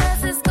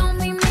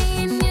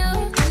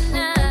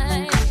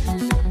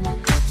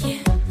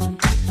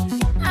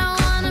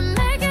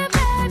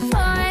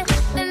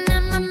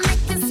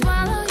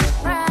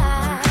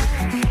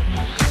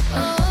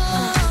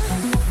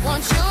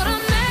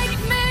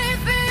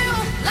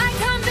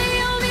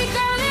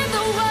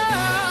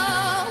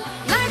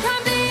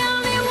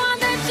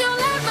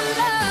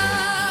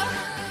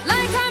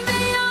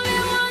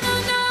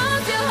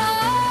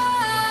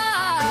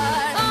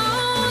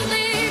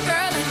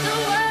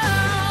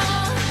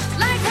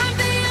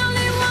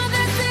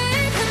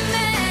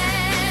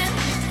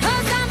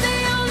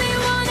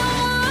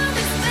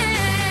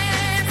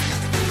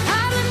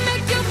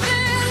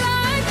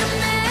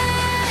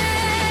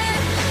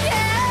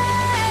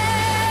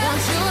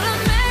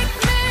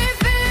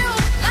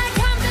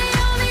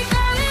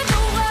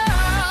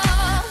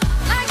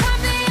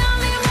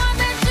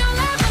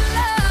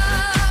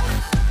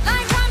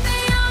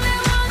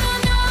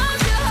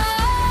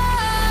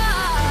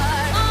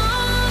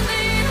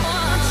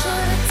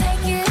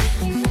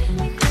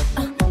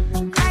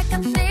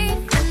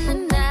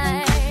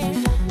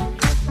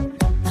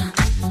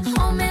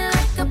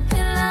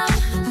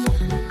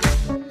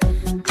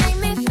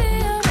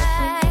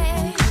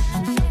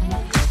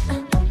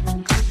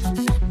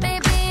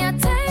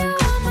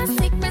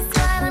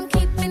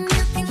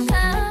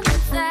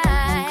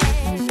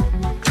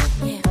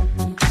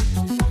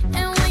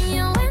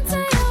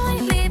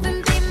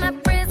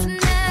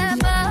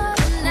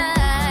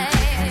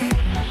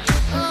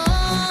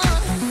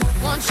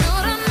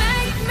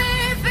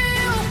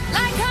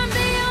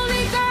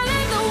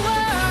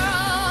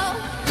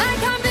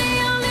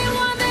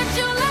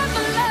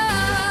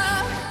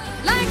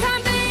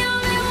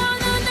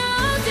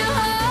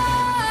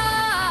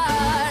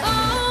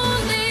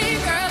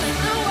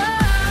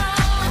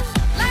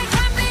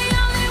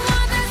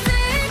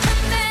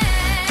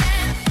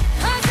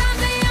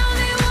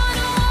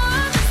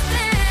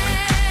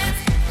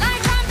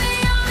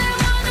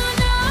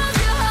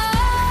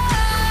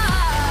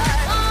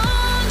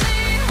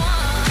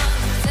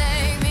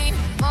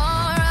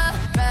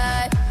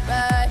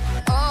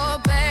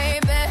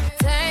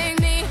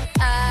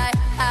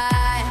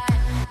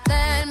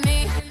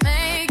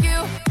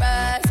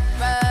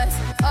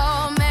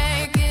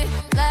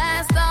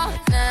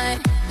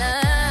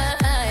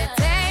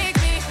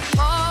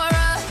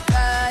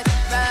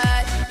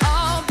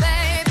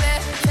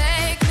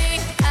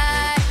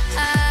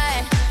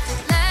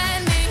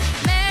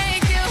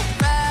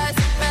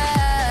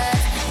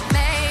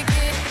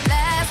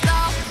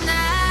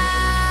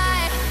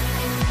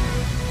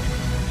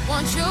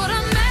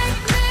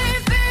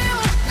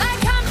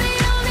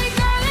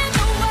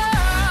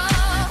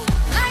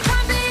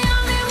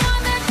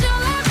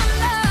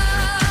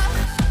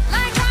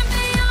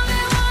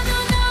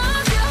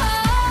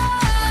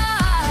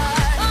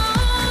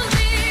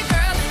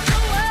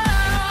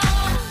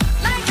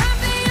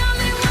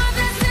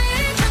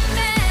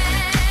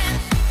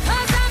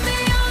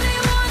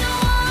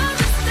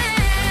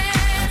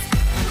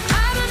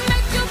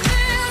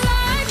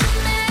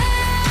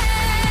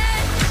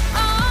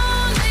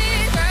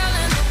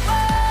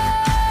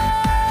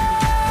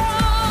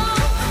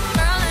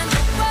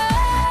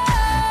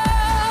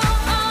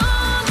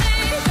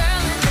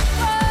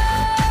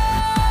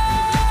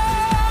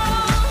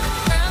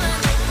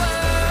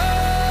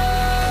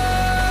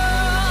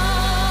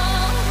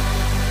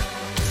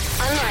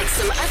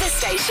 some other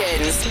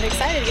stations. I'm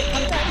excited to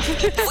get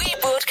pumped up. We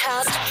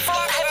broadcast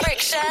from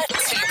Pembrokeshire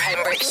to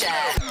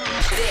Pembrokeshire.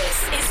 This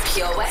is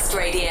Pure West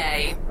Radio.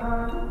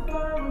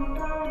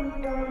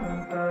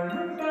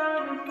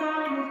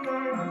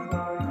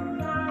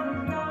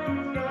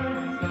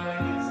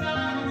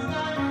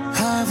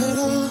 Have it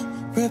all,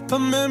 rip our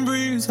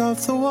memories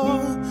off the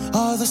wall.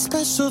 All the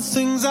special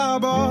things I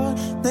bought,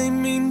 they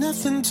mean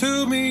nothing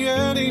to me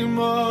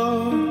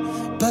anymore.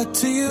 But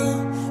to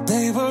you,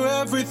 they were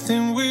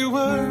everything we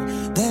were.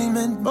 They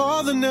meant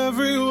more than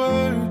every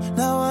word.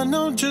 Now I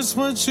know just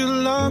what you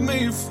love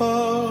me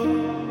for.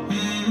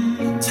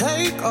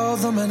 Take all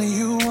the money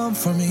you want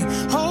from me.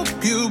 Hope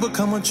you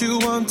become what you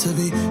want to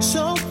be.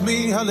 Show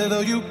me how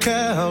little you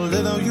care, how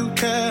little you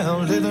care, how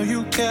little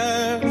you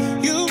care.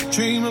 You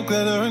dream of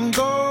glitter and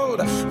gold.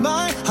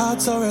 My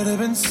heart's already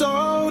been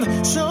sold.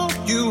 Show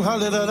you how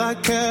little I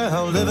care,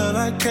 how little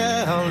I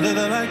care, how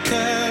little I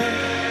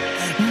care.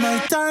 My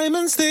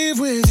diamonds leave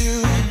with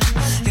you.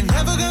 You're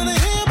never gonna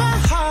hear my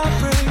heart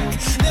break.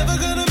 Never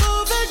gonna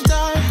move the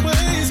dark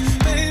ways.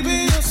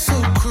 Baby, you're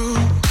so cruel.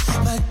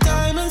 My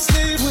diamonds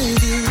leave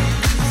with you.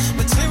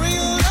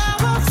 Material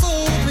never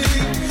fool me.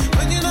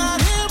 When you're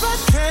not here, I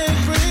can't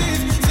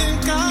breathe.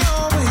 Think I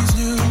always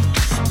knew.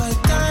 My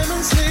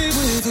diamonds leave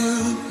with you.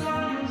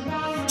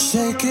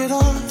 Shake it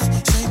off.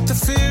 Shake the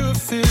fear of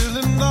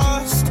feeling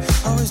lost.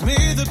 Always me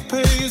that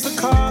pays the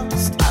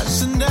cost. I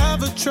should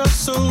never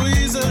trust so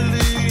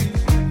easily.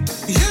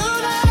 You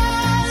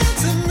lied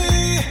to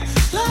me,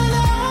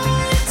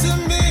 lied to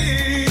me.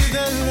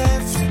 Then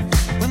left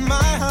with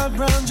my heart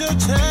round your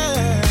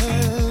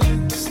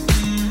chest.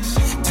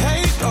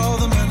 Take all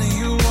the money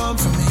you want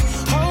from me.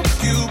 Hope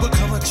you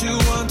become what you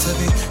want to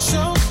be.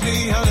 Show me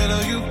how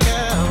little you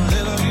care, how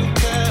little you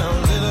care, how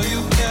little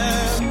you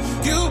care.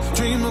 You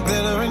dream of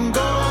glitter and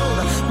gold.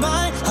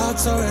 My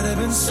heart's already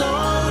been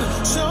sold.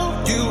 Show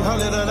you how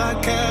little I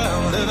care,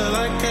 how little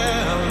I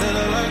care, how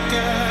little I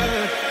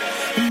care.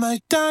 My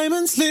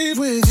diamonds leave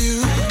with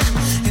you.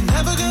 You're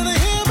never gonna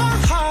hear my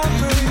heart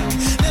break.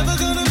 Never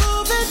gonna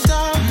move the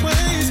dark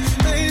ways.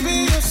 Baby,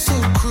 you're so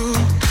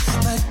cruel.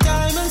 My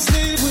diamonds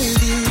leave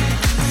with you.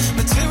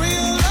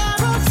 Material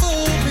never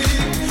fool me.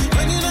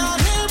 When you're not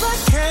here, I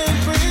can't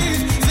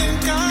breathe.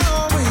 Think I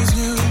always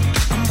knew.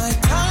 My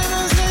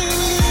diamonds leave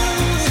with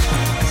you.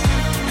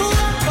 Ooh,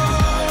 oh,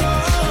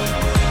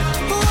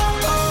 ooh,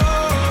 oh,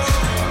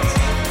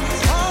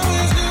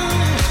 always knew.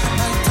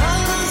 My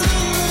diamonds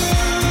leave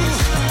with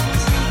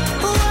you.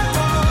 Ooh,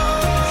 oh,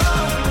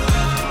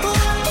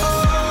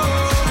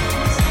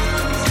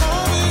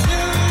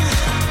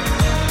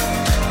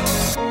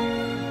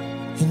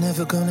 you're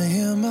never gonna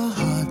hear my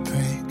heart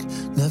break.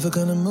 Never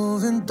gonna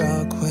move in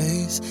dark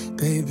ways.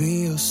 Baby,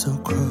 you're so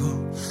cruel.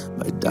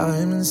 My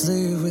diamonds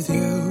leave with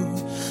you.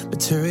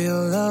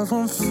 Material love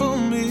won't fool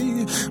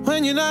me.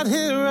 When you're not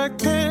here, I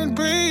can't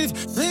breathe.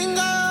 Think I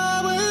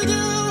always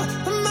do.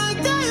 My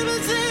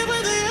diamonds leave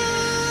with you.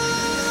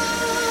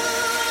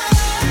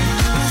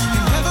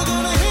 You're never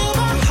gonna hear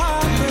my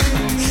heart break.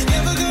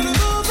 Never gonna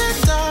move in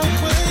dark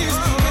ways.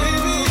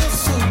 Baby, you're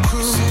so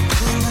cruel.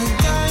 My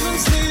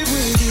diamonds leave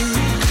with you.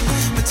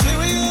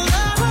 Material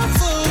never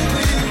fool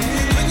me.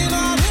 When you're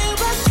not here,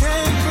 I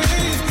can't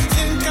breathe.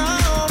 Think I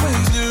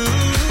always knew.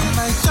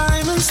 My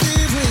diamonds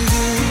leave with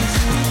you.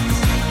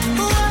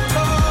 Ooh,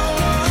 oh,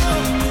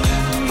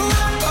 ooh,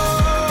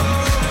 oh,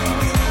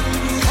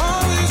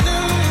 always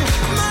knew.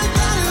 My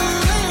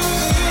diamonds leave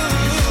with you.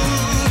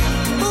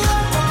 Ooh,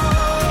 oh,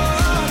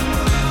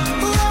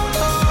 ooh,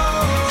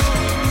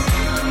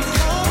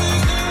 always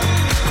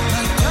knew.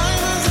 My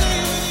diamonds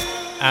leave with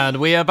you. And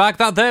we are back.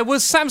 That there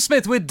was Sam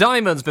Smith with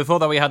Diamonds. Before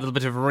that, we had a little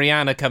bit of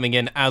Rihanna coming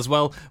in as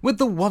well with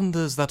The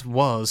Wonders That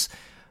Was.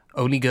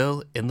 Only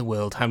Girl in the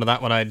World. How about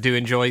that one? I do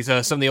enjoy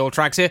some of the old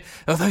tracks here.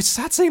 Although it's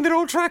sad saying they're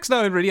old tracks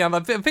now, really.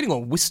 I'm feeling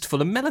all wistful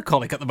and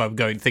melancholic at the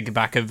moment, thinking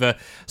back of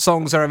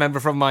songs I remember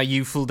from my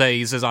youthful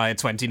days as I had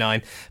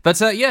 29. But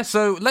yeah,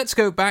 so let's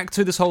go back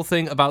to this whole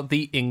thing about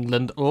the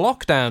England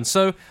lockdown.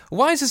 So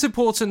why is this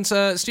important,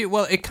 Stuart?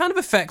 Well, it kind of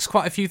affects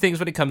quite a few things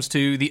when it comes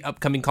to the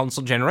upcoming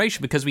console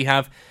generation, because we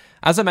have,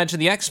 as I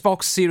mentioned, the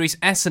Xbox Series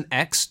S and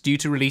X due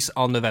to release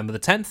on November the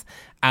 10th,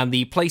 and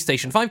the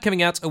PlayStation 5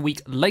 coming out a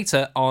week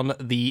later on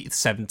the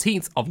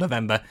 17th of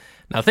November.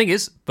 Now, the thing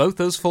is, both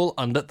those fall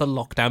under the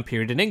lockdown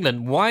period in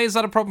England. Why is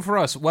that a problem for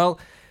us? Well,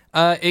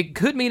 it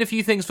could mean a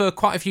few things for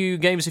quite a few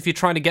games if you're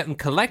trying to get them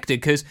collected,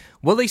 because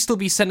will they still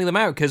be sending them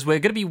out? Because we're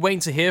going to be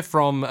waiting to hear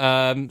from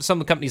some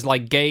of the companies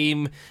like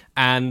Game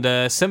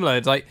and similar.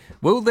 It's like,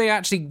 will they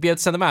actually be able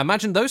to send them out?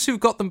 Imagine those who've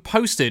got them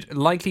posted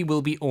likely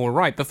will be all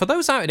right. But for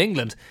those out in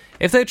England,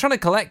 if they're trying to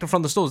collect them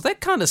from the stores, they're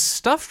kind of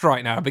stuffed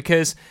right now,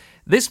 because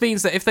this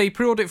means that if they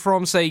pre-order it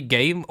from, say,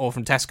 Game or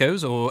from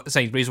Tesco's or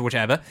Sainsbury's or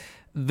whichever,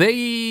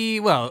 they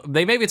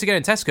may be able to get it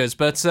in Tesco's,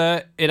 but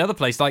in other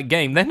places like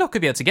Game, they're not going to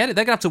be able to get it.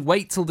 They're going to have to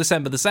wait till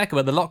December the 2nd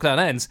when the lockdown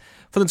ends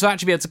for them to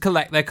actually be able to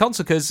collect their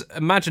console, because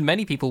imagine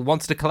many people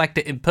wanted to collect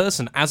it in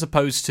person as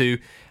opposed to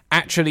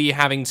actually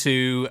having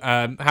to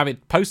have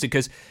it posted,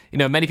 because,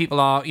 many people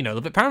are, a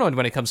little bit paranoid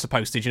when it comes to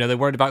postage. They're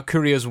worried about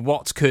couriers,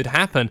 what could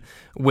happen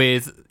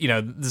with,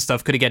 the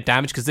stuff. Could it get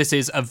damaged? Because this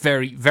is a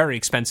very, very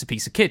expensive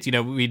piece of kit.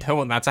 We don't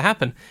want that to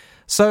happen.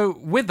 So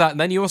with that,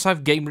 then you also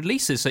have game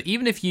releases. So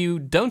even if you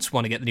don't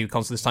want to get the new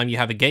console this time, you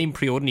have a game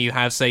pre-order and you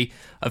have, say,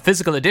 a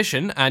physical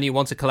edition and you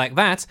want to collect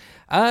that,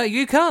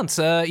 you can't.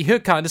 You're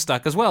kind of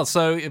stuck as well.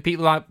 So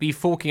people might be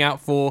forking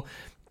out for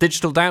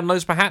digital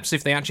downloads, perhaps,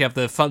 if they actually have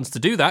the funds to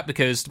do that,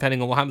 because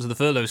depending on what happens with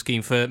the furlough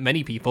scheme for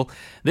many people,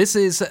 this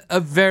is a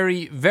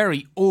very,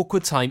 very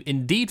awkward time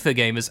indeed for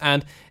gamers,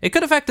 and it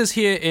could affect us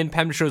here in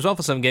Pembrokeshire as well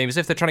for some gamers.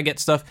 If they're trying to get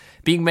stuff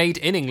being made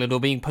in England or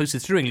being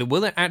posted through England,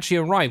 will it actually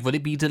arrive? Will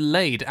it be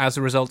delayed as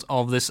a result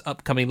of this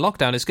upcoming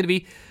lockdown? It's going to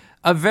be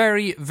a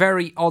very,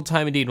 very odd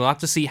time indeed. We'll have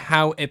to see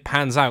how it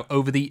pans out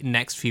over the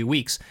next few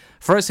weeks.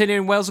 For us here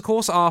in Wales, of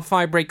course, our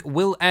fire break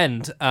will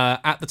end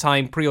at the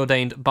time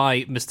preordained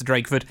by Mr.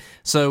 Drakeford,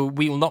 so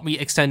we will not be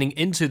extending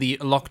into the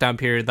lockdown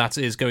period that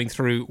is going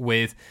through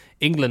with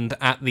England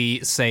at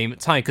the same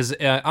time, because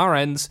our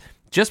ends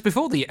just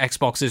before the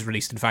Xbox is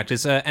released. In fact,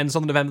 it ends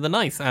on November the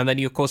 9th. And then,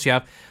 of course, you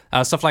have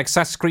stuff like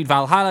Assassin's Creed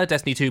Valhalla,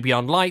 Destiny 2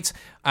 Beyond Light,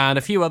 and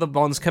a few other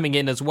ones coming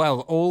in as well,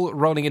 all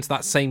rolling into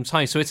that same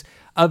time. So it's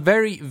a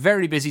very,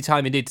 very busy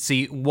time indeed to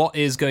see what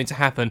is going to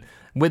happen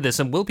with this.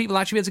 And will people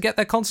actually be able to get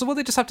their console? Will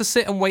they just have to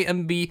sit and wait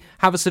and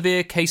have a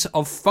severe case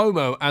of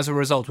FOMO as a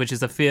result, which is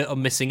the fear of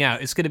missing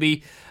out? It's going to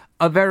be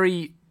a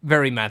very,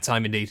 very mad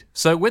time indeed.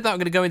 So with that, I'm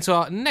going to go into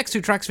our next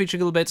two tracks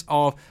featuring a little bit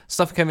of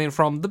stuff coming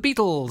from the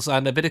Beatles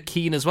and a bit of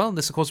Keane as well.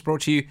 This, of course,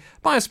 brought to you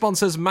by our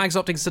sponsors. Mags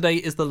Optics. Today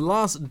is the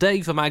last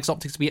day for Mags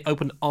Optics to be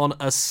open on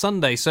a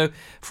Sunday. So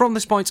from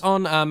this point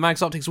on,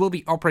 Mags Optics will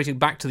be operating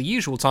back to the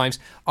usual times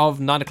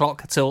of 9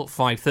 o'clock till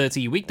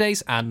 5:30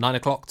 weekdays and 9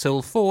 o'clock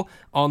till 4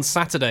 on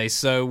Saturdays.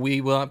 So we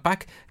were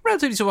back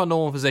relatively to our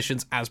normal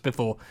positions as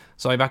before.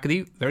 So I'll be back with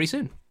you very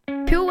soon.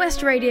 Pure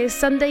West Radio's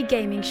Sunday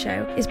Gaming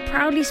Show is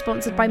proudly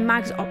sponsored by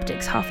Mags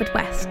Optics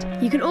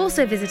Haverfordwest. You can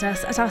also visit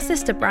us at our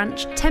sister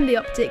branch, Tenby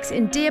Optics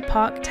in Deer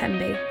Park,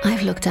 Tenby.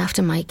 I've looked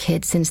after my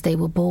kids since they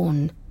were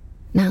born.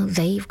 Now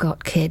they've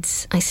got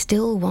kids. I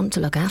still want to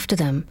look after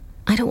them.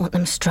 I don't want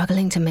them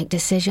struggling to make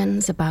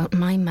decisions about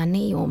my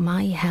money or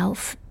my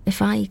health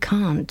if I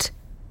can't.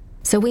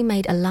 So we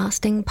made a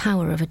lasting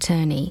power of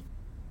attorney.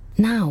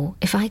 Now,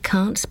 if I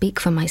can't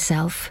speak for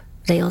myself,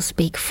 they'll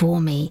speak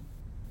for me.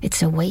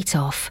 It's a weight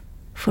off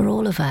for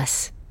all of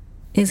us,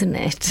 isn't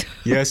it?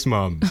 Yes,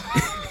 Mum.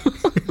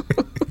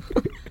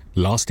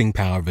 Lasting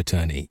power of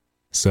attorney.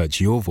 Search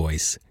your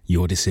voice,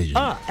 your decision.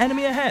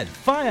 Enemy ahead.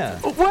 Fire.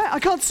 Oh, where? I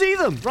can't see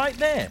them. Right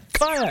there.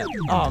 Fire.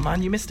 Oh,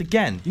 man, you missed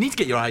again. You need to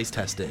get your eyes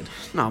tested.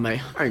 Nah,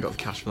 mate, I ain't got the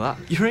cash for that.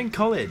 You're in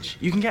college.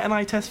 You can get an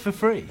eye test for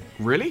free.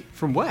 Really?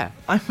 From where?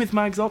 I'm with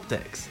Mags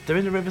Optics. They're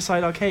in the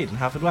Riverside Arcade in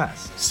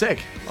Haverfordwest.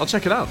 Sick. I'll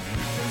check it out.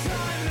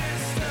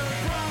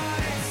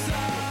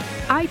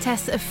 Eye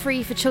tests are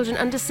free for children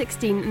under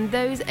 16 and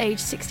those aged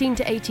 16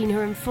 to 18 who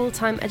are in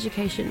full-time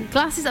education.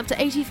 Glasses up to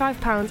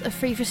 £85 are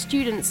free for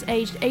students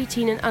aged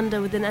 18 and under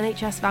with an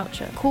NHS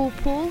voucher. Call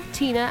Paul,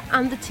 Tina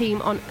and the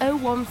team on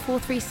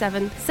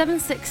 01437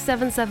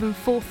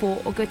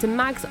 767744 or go to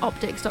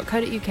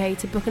magsoptics.co.uk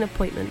to book an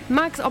appointment.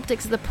 Mags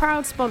Optics are the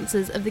proud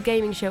sponsors of the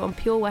gaming show on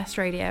Pure West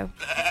Radio.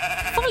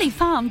 Folly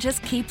Farm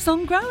just keeps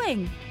on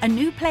growing. A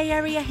new play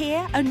area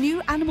here, a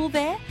new animal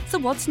there. So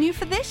what's new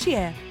for this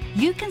year?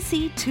 You can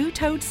see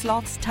two-toed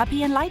sloths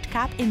Tubby and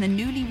Lightcap in the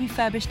newly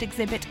refurbished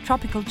exhibit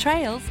Tropical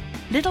Trails,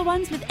 little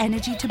ones with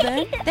energy to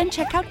burn, then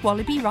check out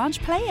Wallaby Ranch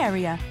Play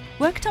Area.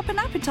 Worked up an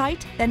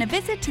appetite? Then a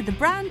visit to the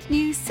brand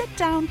new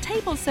sit-down,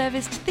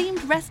 table-serviced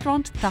themed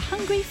restaurant The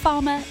Hungry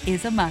Farmer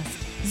is a must.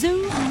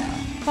 Zoo,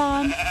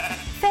 farm,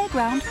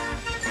 fairground,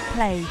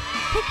 play.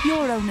 Pick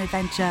your own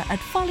adventure at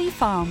Folly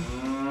Farm.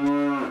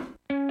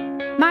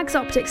 Mags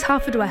Optics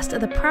Haverfordwest are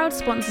the proud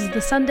sponsors of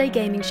the Sunday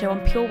Gaming Show on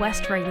Pure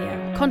West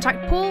Radio.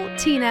 Contact Paul,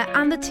 Tina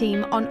and the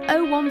team on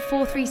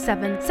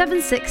 01437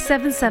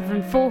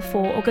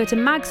 767744 or go to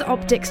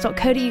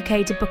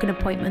magsoptics.co.uk to book an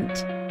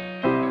appointment.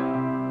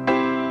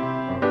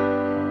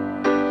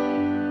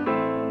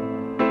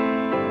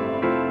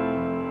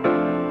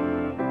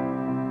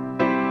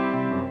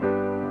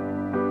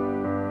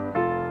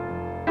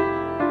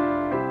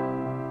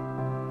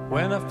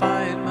 When I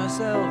find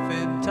myself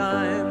in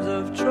times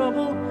of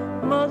trouble,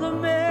 Mother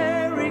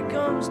Mary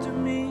comes to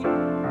me,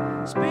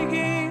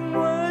 speaking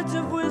words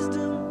of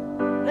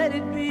wisdom, let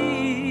it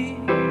be.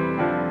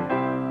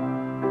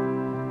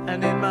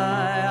 And in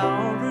my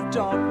hour of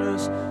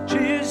darkness, she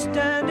is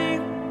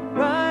standing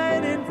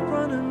right in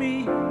front of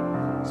me,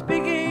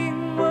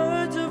 speaking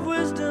words of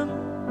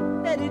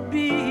wisdom, let it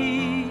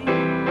be.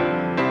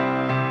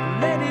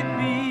 Let it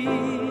be,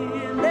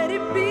 let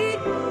it be,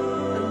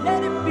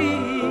 let it be,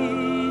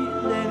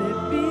 let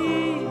it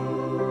be.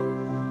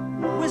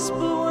 Whisper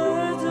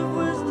words of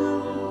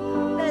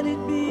wisdom, let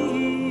it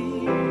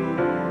be.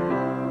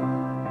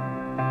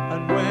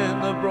 And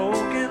when the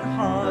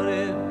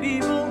broken-hearted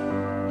people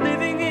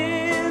living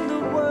in the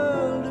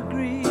world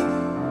agree,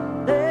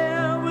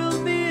 there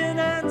will be an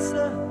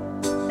answer,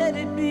 let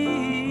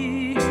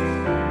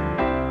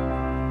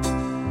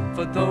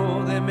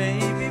though they may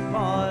be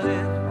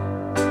parted,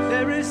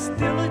 there is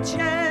still a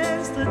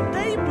chance that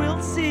they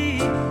will see.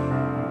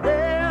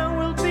 There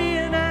will be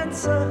an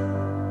answer.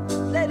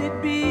 Let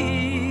it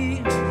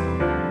be.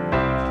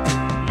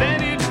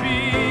 Let it be.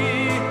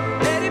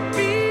 Let it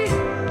be.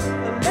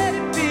 Let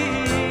it be.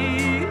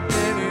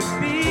 Let it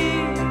be.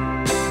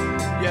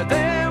 Yeah,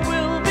 there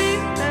will be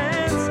an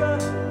answer.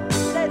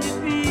 Let it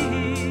be.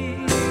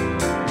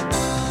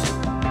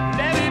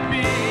 Let it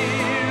be.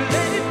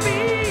 Let it be.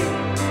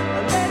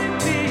 Let it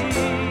be.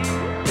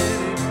 Let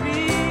it be.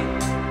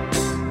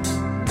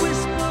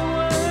 Whisper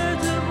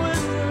words of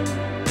wisdom.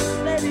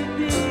 Let it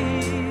be.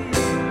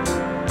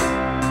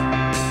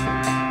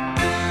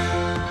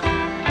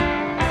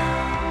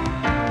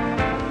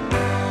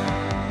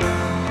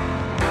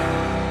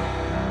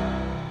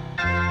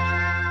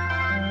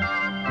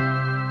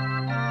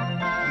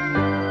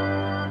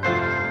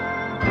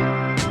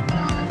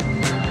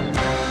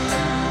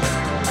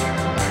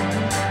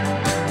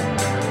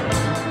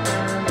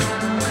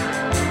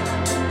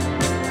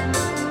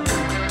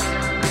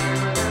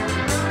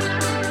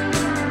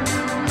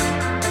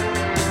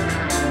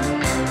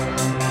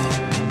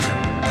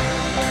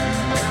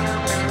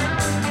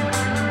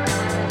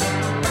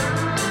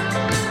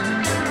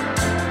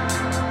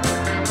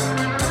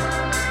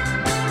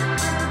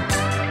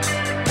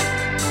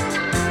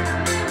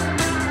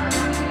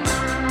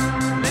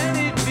 Let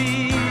it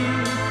be,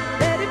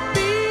 let it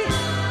be,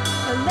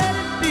 let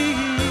it be,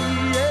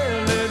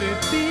 yeah, let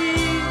it be.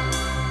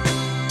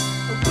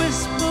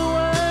 Whisper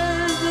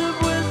words of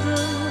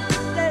wisdom,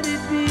 let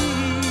it be.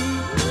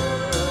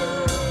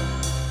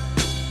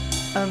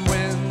 And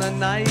when the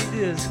night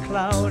is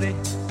cloudy,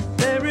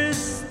 there is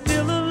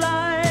still a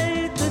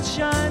light that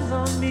shines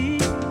on me.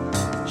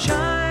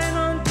 Shine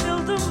until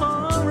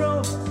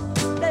tomorrow,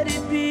 let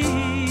it be.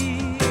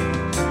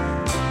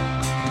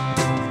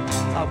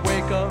 I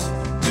wake up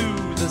to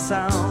the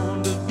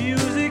sound of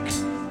music.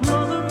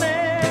 Mother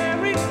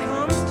Mary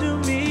comes to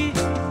me,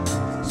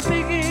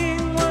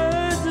 speaking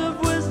words of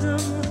wisdom.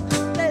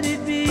 Let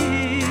it be.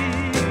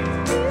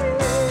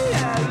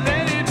 Yeah,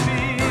 let it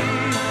be.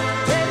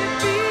 Let it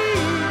be.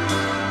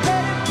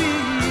 Let it be.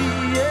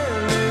 Yeah,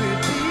 let it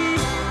be.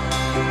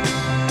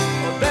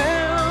 Oh,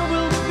 there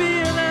will be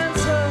an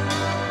answer.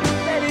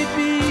 Let it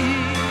be.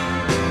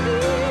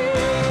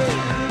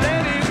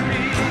 Let it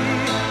be.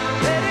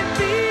 Let it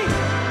be.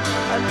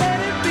 Let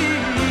it be,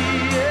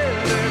 yeah,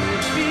 let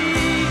it be.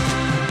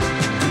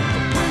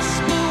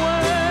 Whisper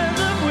words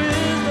of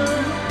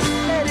wisdom,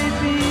 let it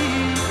be.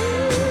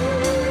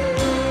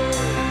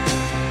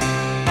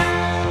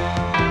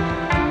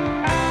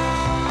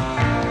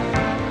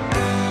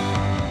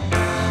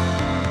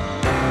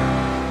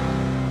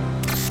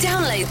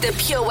 Download the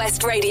Pure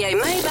West Radio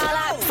mobile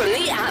app from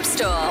the App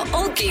Store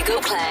or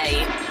Google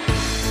Play.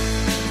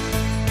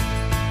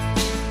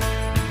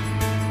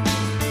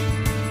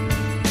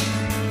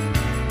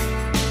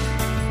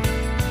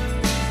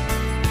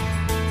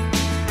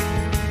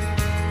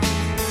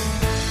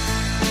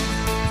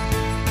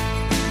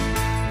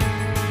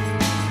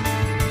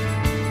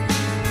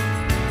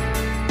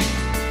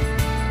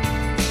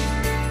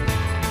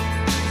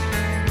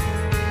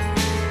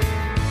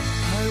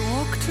 I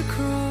walked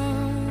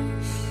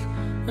across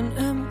an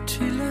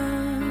empty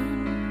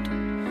land.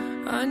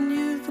 I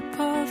knew the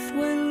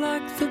pathway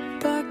like the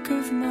back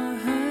of my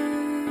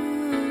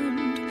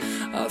hand.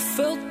 I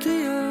felt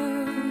the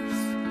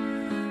earth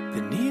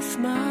beneath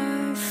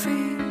my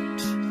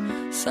feet.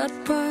 Sat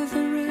by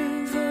the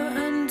river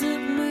and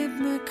it made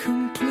me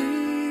complete.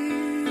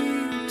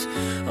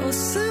 Oh,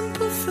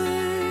 simple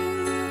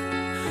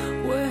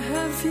thing, where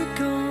have you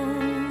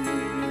gone?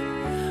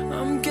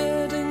 I'm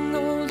getting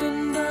old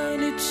and I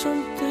need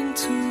something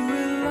to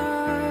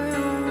rely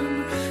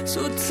on.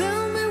 So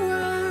tell me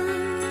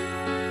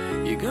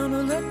when you're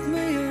gonna let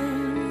me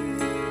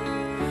in.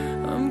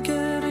 I'm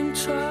getting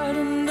tired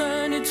and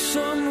I need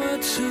somewhere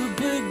to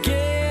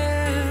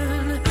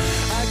begin.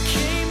 I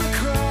came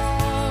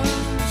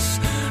across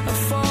a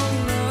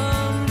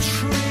fallen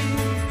tree.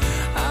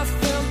 I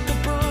felt the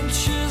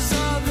branches,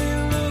 are they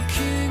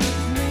looking at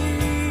me?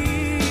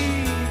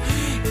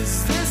 Is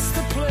this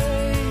the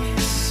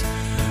place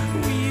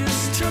we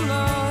used to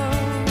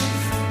love?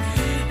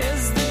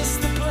 Is this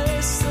the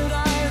place that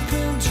I've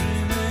been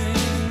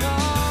dreaming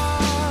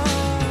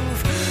of?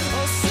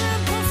 Oh,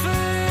 simple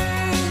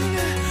thing,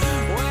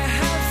 where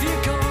have you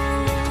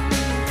gone?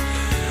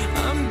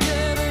 I'm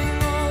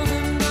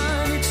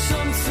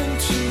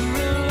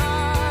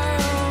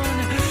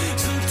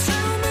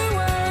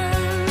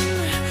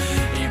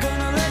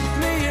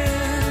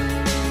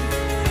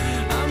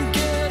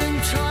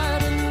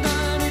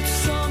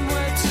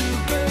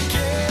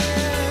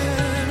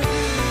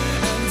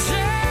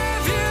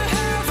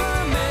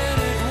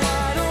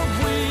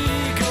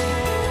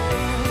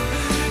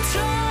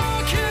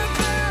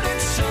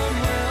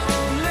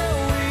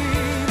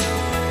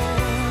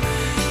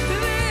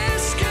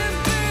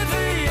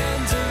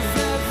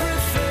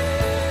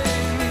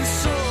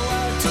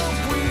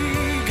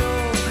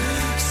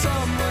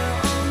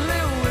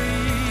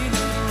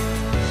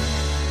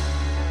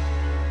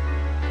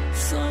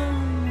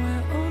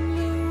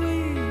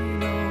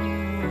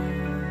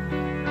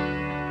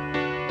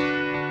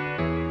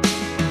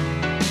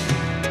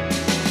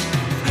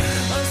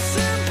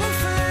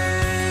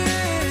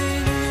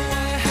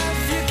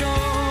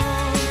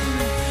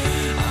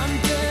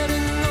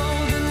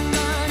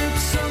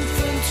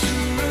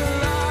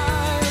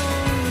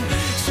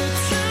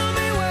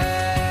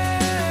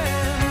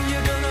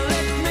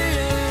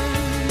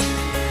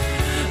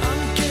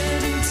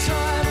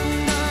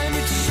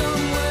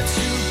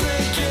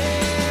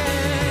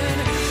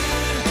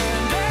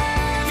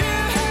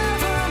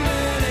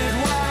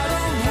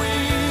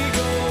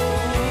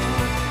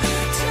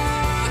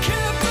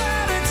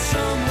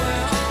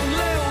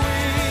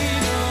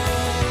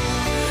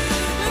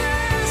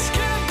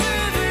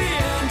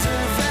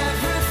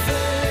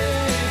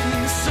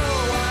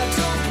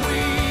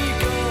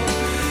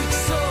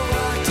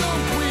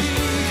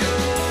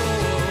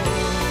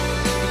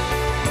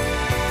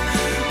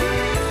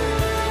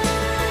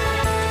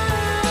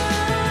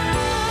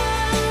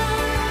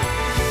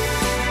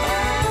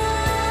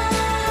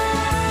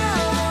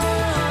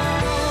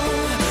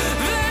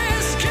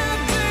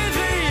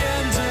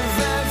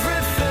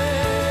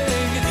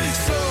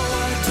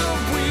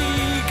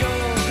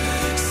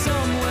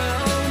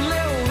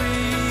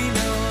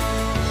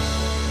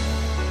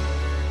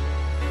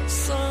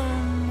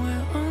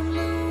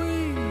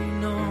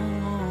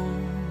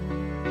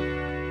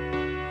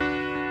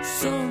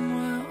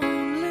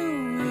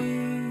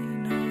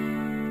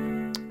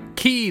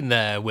Keane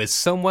there with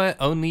Somewhere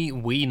Only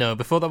We Know.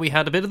 Before that, we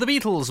had a bit of the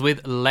Beatles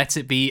with Let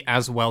It Be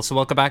as well. So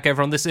welcome back,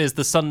 everyone. This is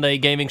the Sunday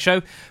Gaming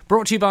Show,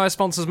 brought to you by our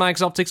sponsors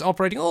Mags Optics,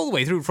 operating all the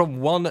way through from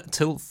 1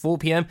 till 4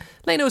 p.m.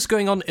 Let you know what's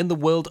going on in the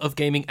world of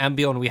gaming and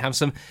beyond. We have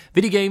some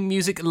video game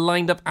music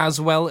lined up as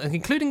well,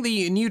 including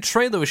the new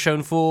trailer was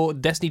shown for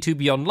Destiny 2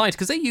 Beyond Light,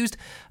 because they used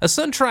a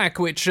certain track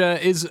which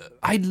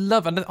I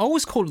love, and I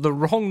always called it the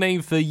wrong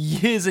name for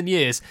years and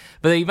years,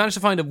 but they managed to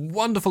find a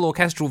wonderful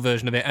orchestral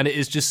version of it, and it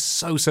is just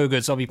so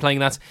good. So I'll be playing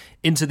that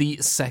into the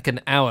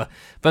second hour.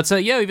 But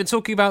we've been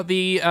talking about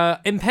the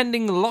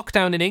impending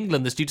lockdown in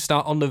England that's due to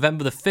start on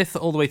November the 5th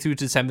all the way through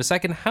to December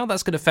 2nd, how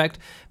that's going to affect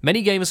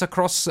many gamers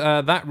across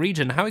that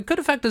region, how it could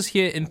affect us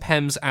here in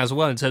PEMS as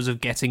well in terms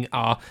of getting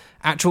our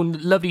actual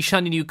lovely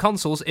shiny new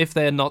consoles if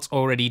they're not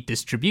already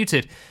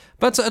distributed.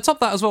 But atop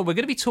that as well, we're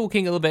going to be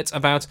talking a little bit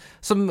about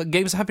some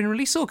games that have been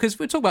released, because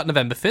we're talking about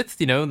November 5th,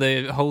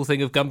 the whole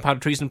thing of Gunpowder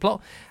Treason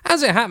Plot.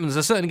 As it happens,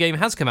 a certain game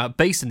has come out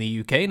based in the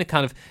UK in a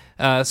kind of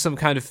some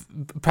kind of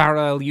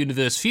parallel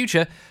universe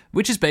future,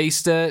 which is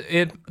based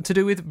to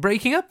do with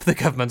breaking up the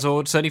government,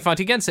 or certainly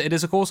fighting against it. It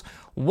is, of course,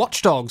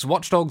 Watch Dogs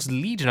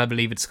Legion, I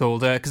believe it's called,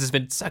 because there's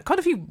been quite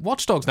a few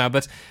Watch Dogs now,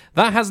 but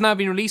that has now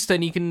been released,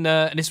 and you can,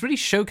 and it's really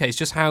showcased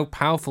just how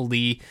powerful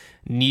the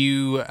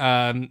new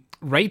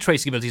ray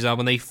tracing abilities are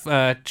when they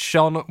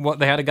shone what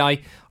they had a guy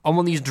on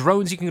one of these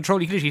drones you can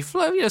control. You can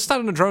literally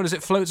stand on a drone as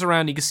it floats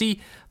around. You can see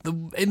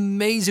the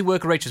amazing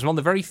work of ray tracing. One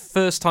of the very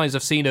first times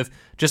I've seen of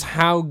just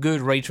how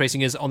good ray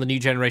tracing is on the new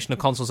generation of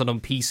consoles and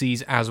on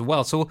PCs as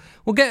well. So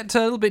we'll get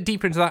a little bit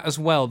deeper into that as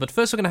well. But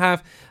first we're going to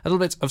have a little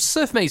bit of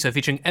Surf Mesa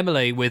featuring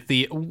MLA with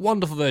the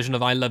wonderful version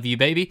of I Love You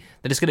Baby.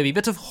 Then it's going to be a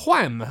bit of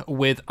Wham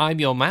with I'm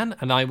Your Man,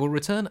 and I will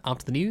return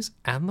after the news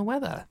and the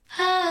weather.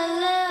 I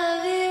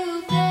love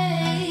you,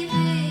 baby,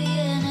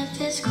 and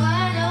if it's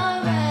quite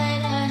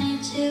alright, I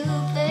need to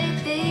play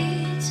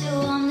beat to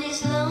on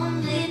these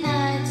lonely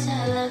nights.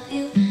 I love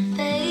you,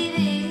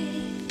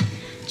 baby,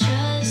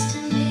 trust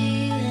in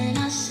me when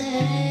I say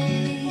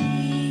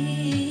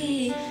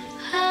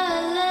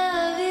I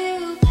love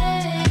you,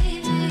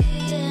 baby,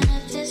 and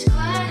if it's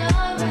quite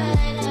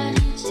alright, I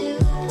need to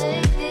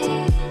play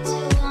beat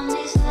to on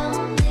these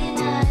lonely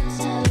nights.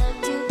 I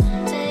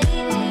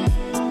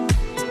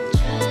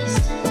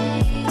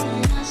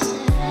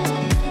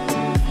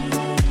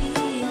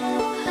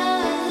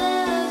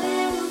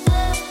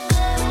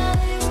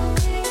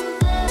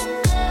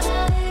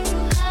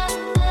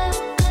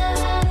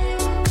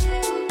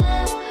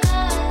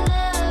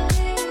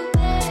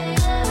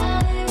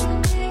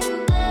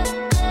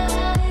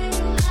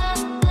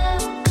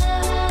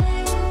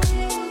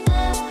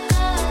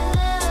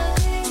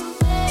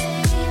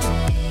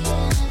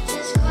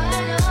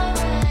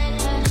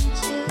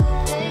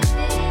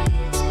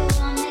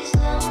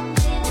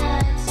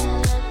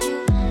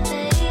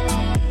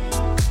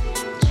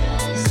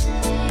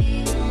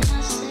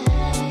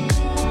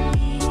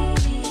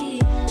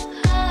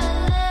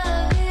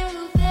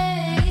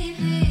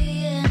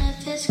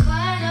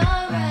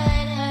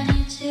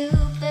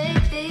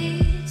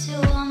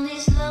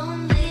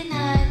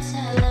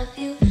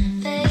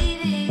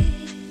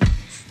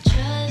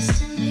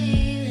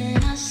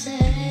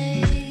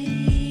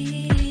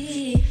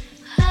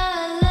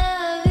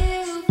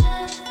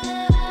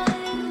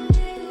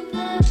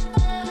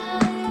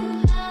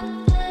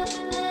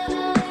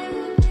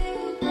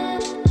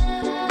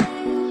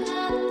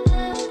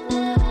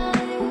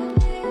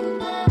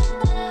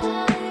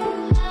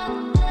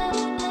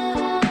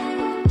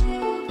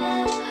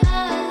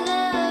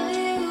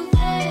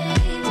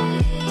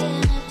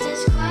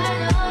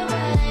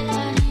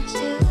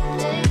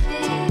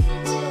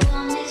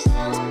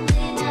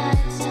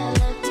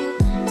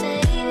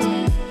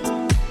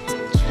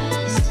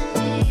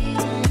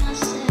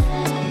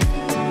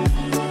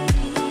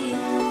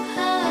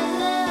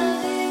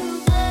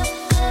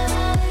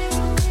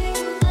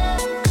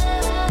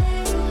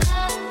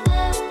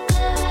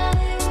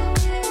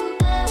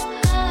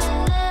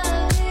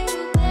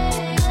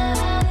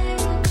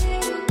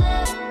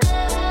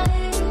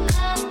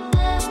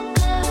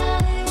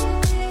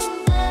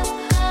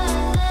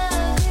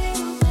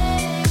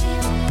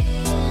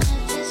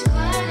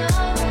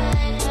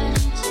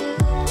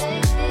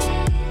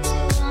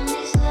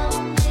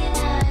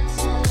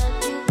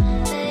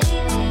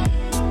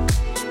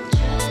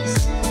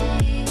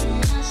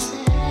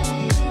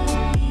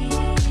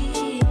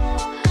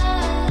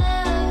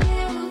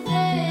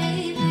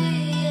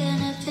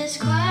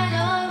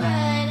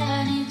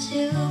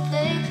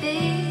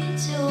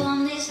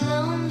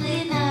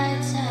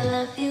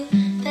love you,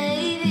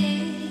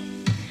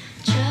 baby,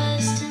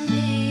 trust in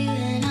me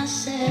when I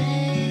say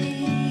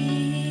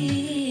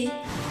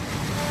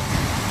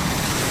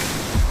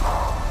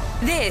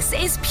This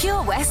is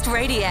Pure West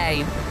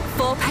Radio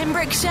for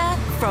Pembrokeshire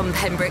from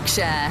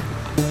Pembrokeshire.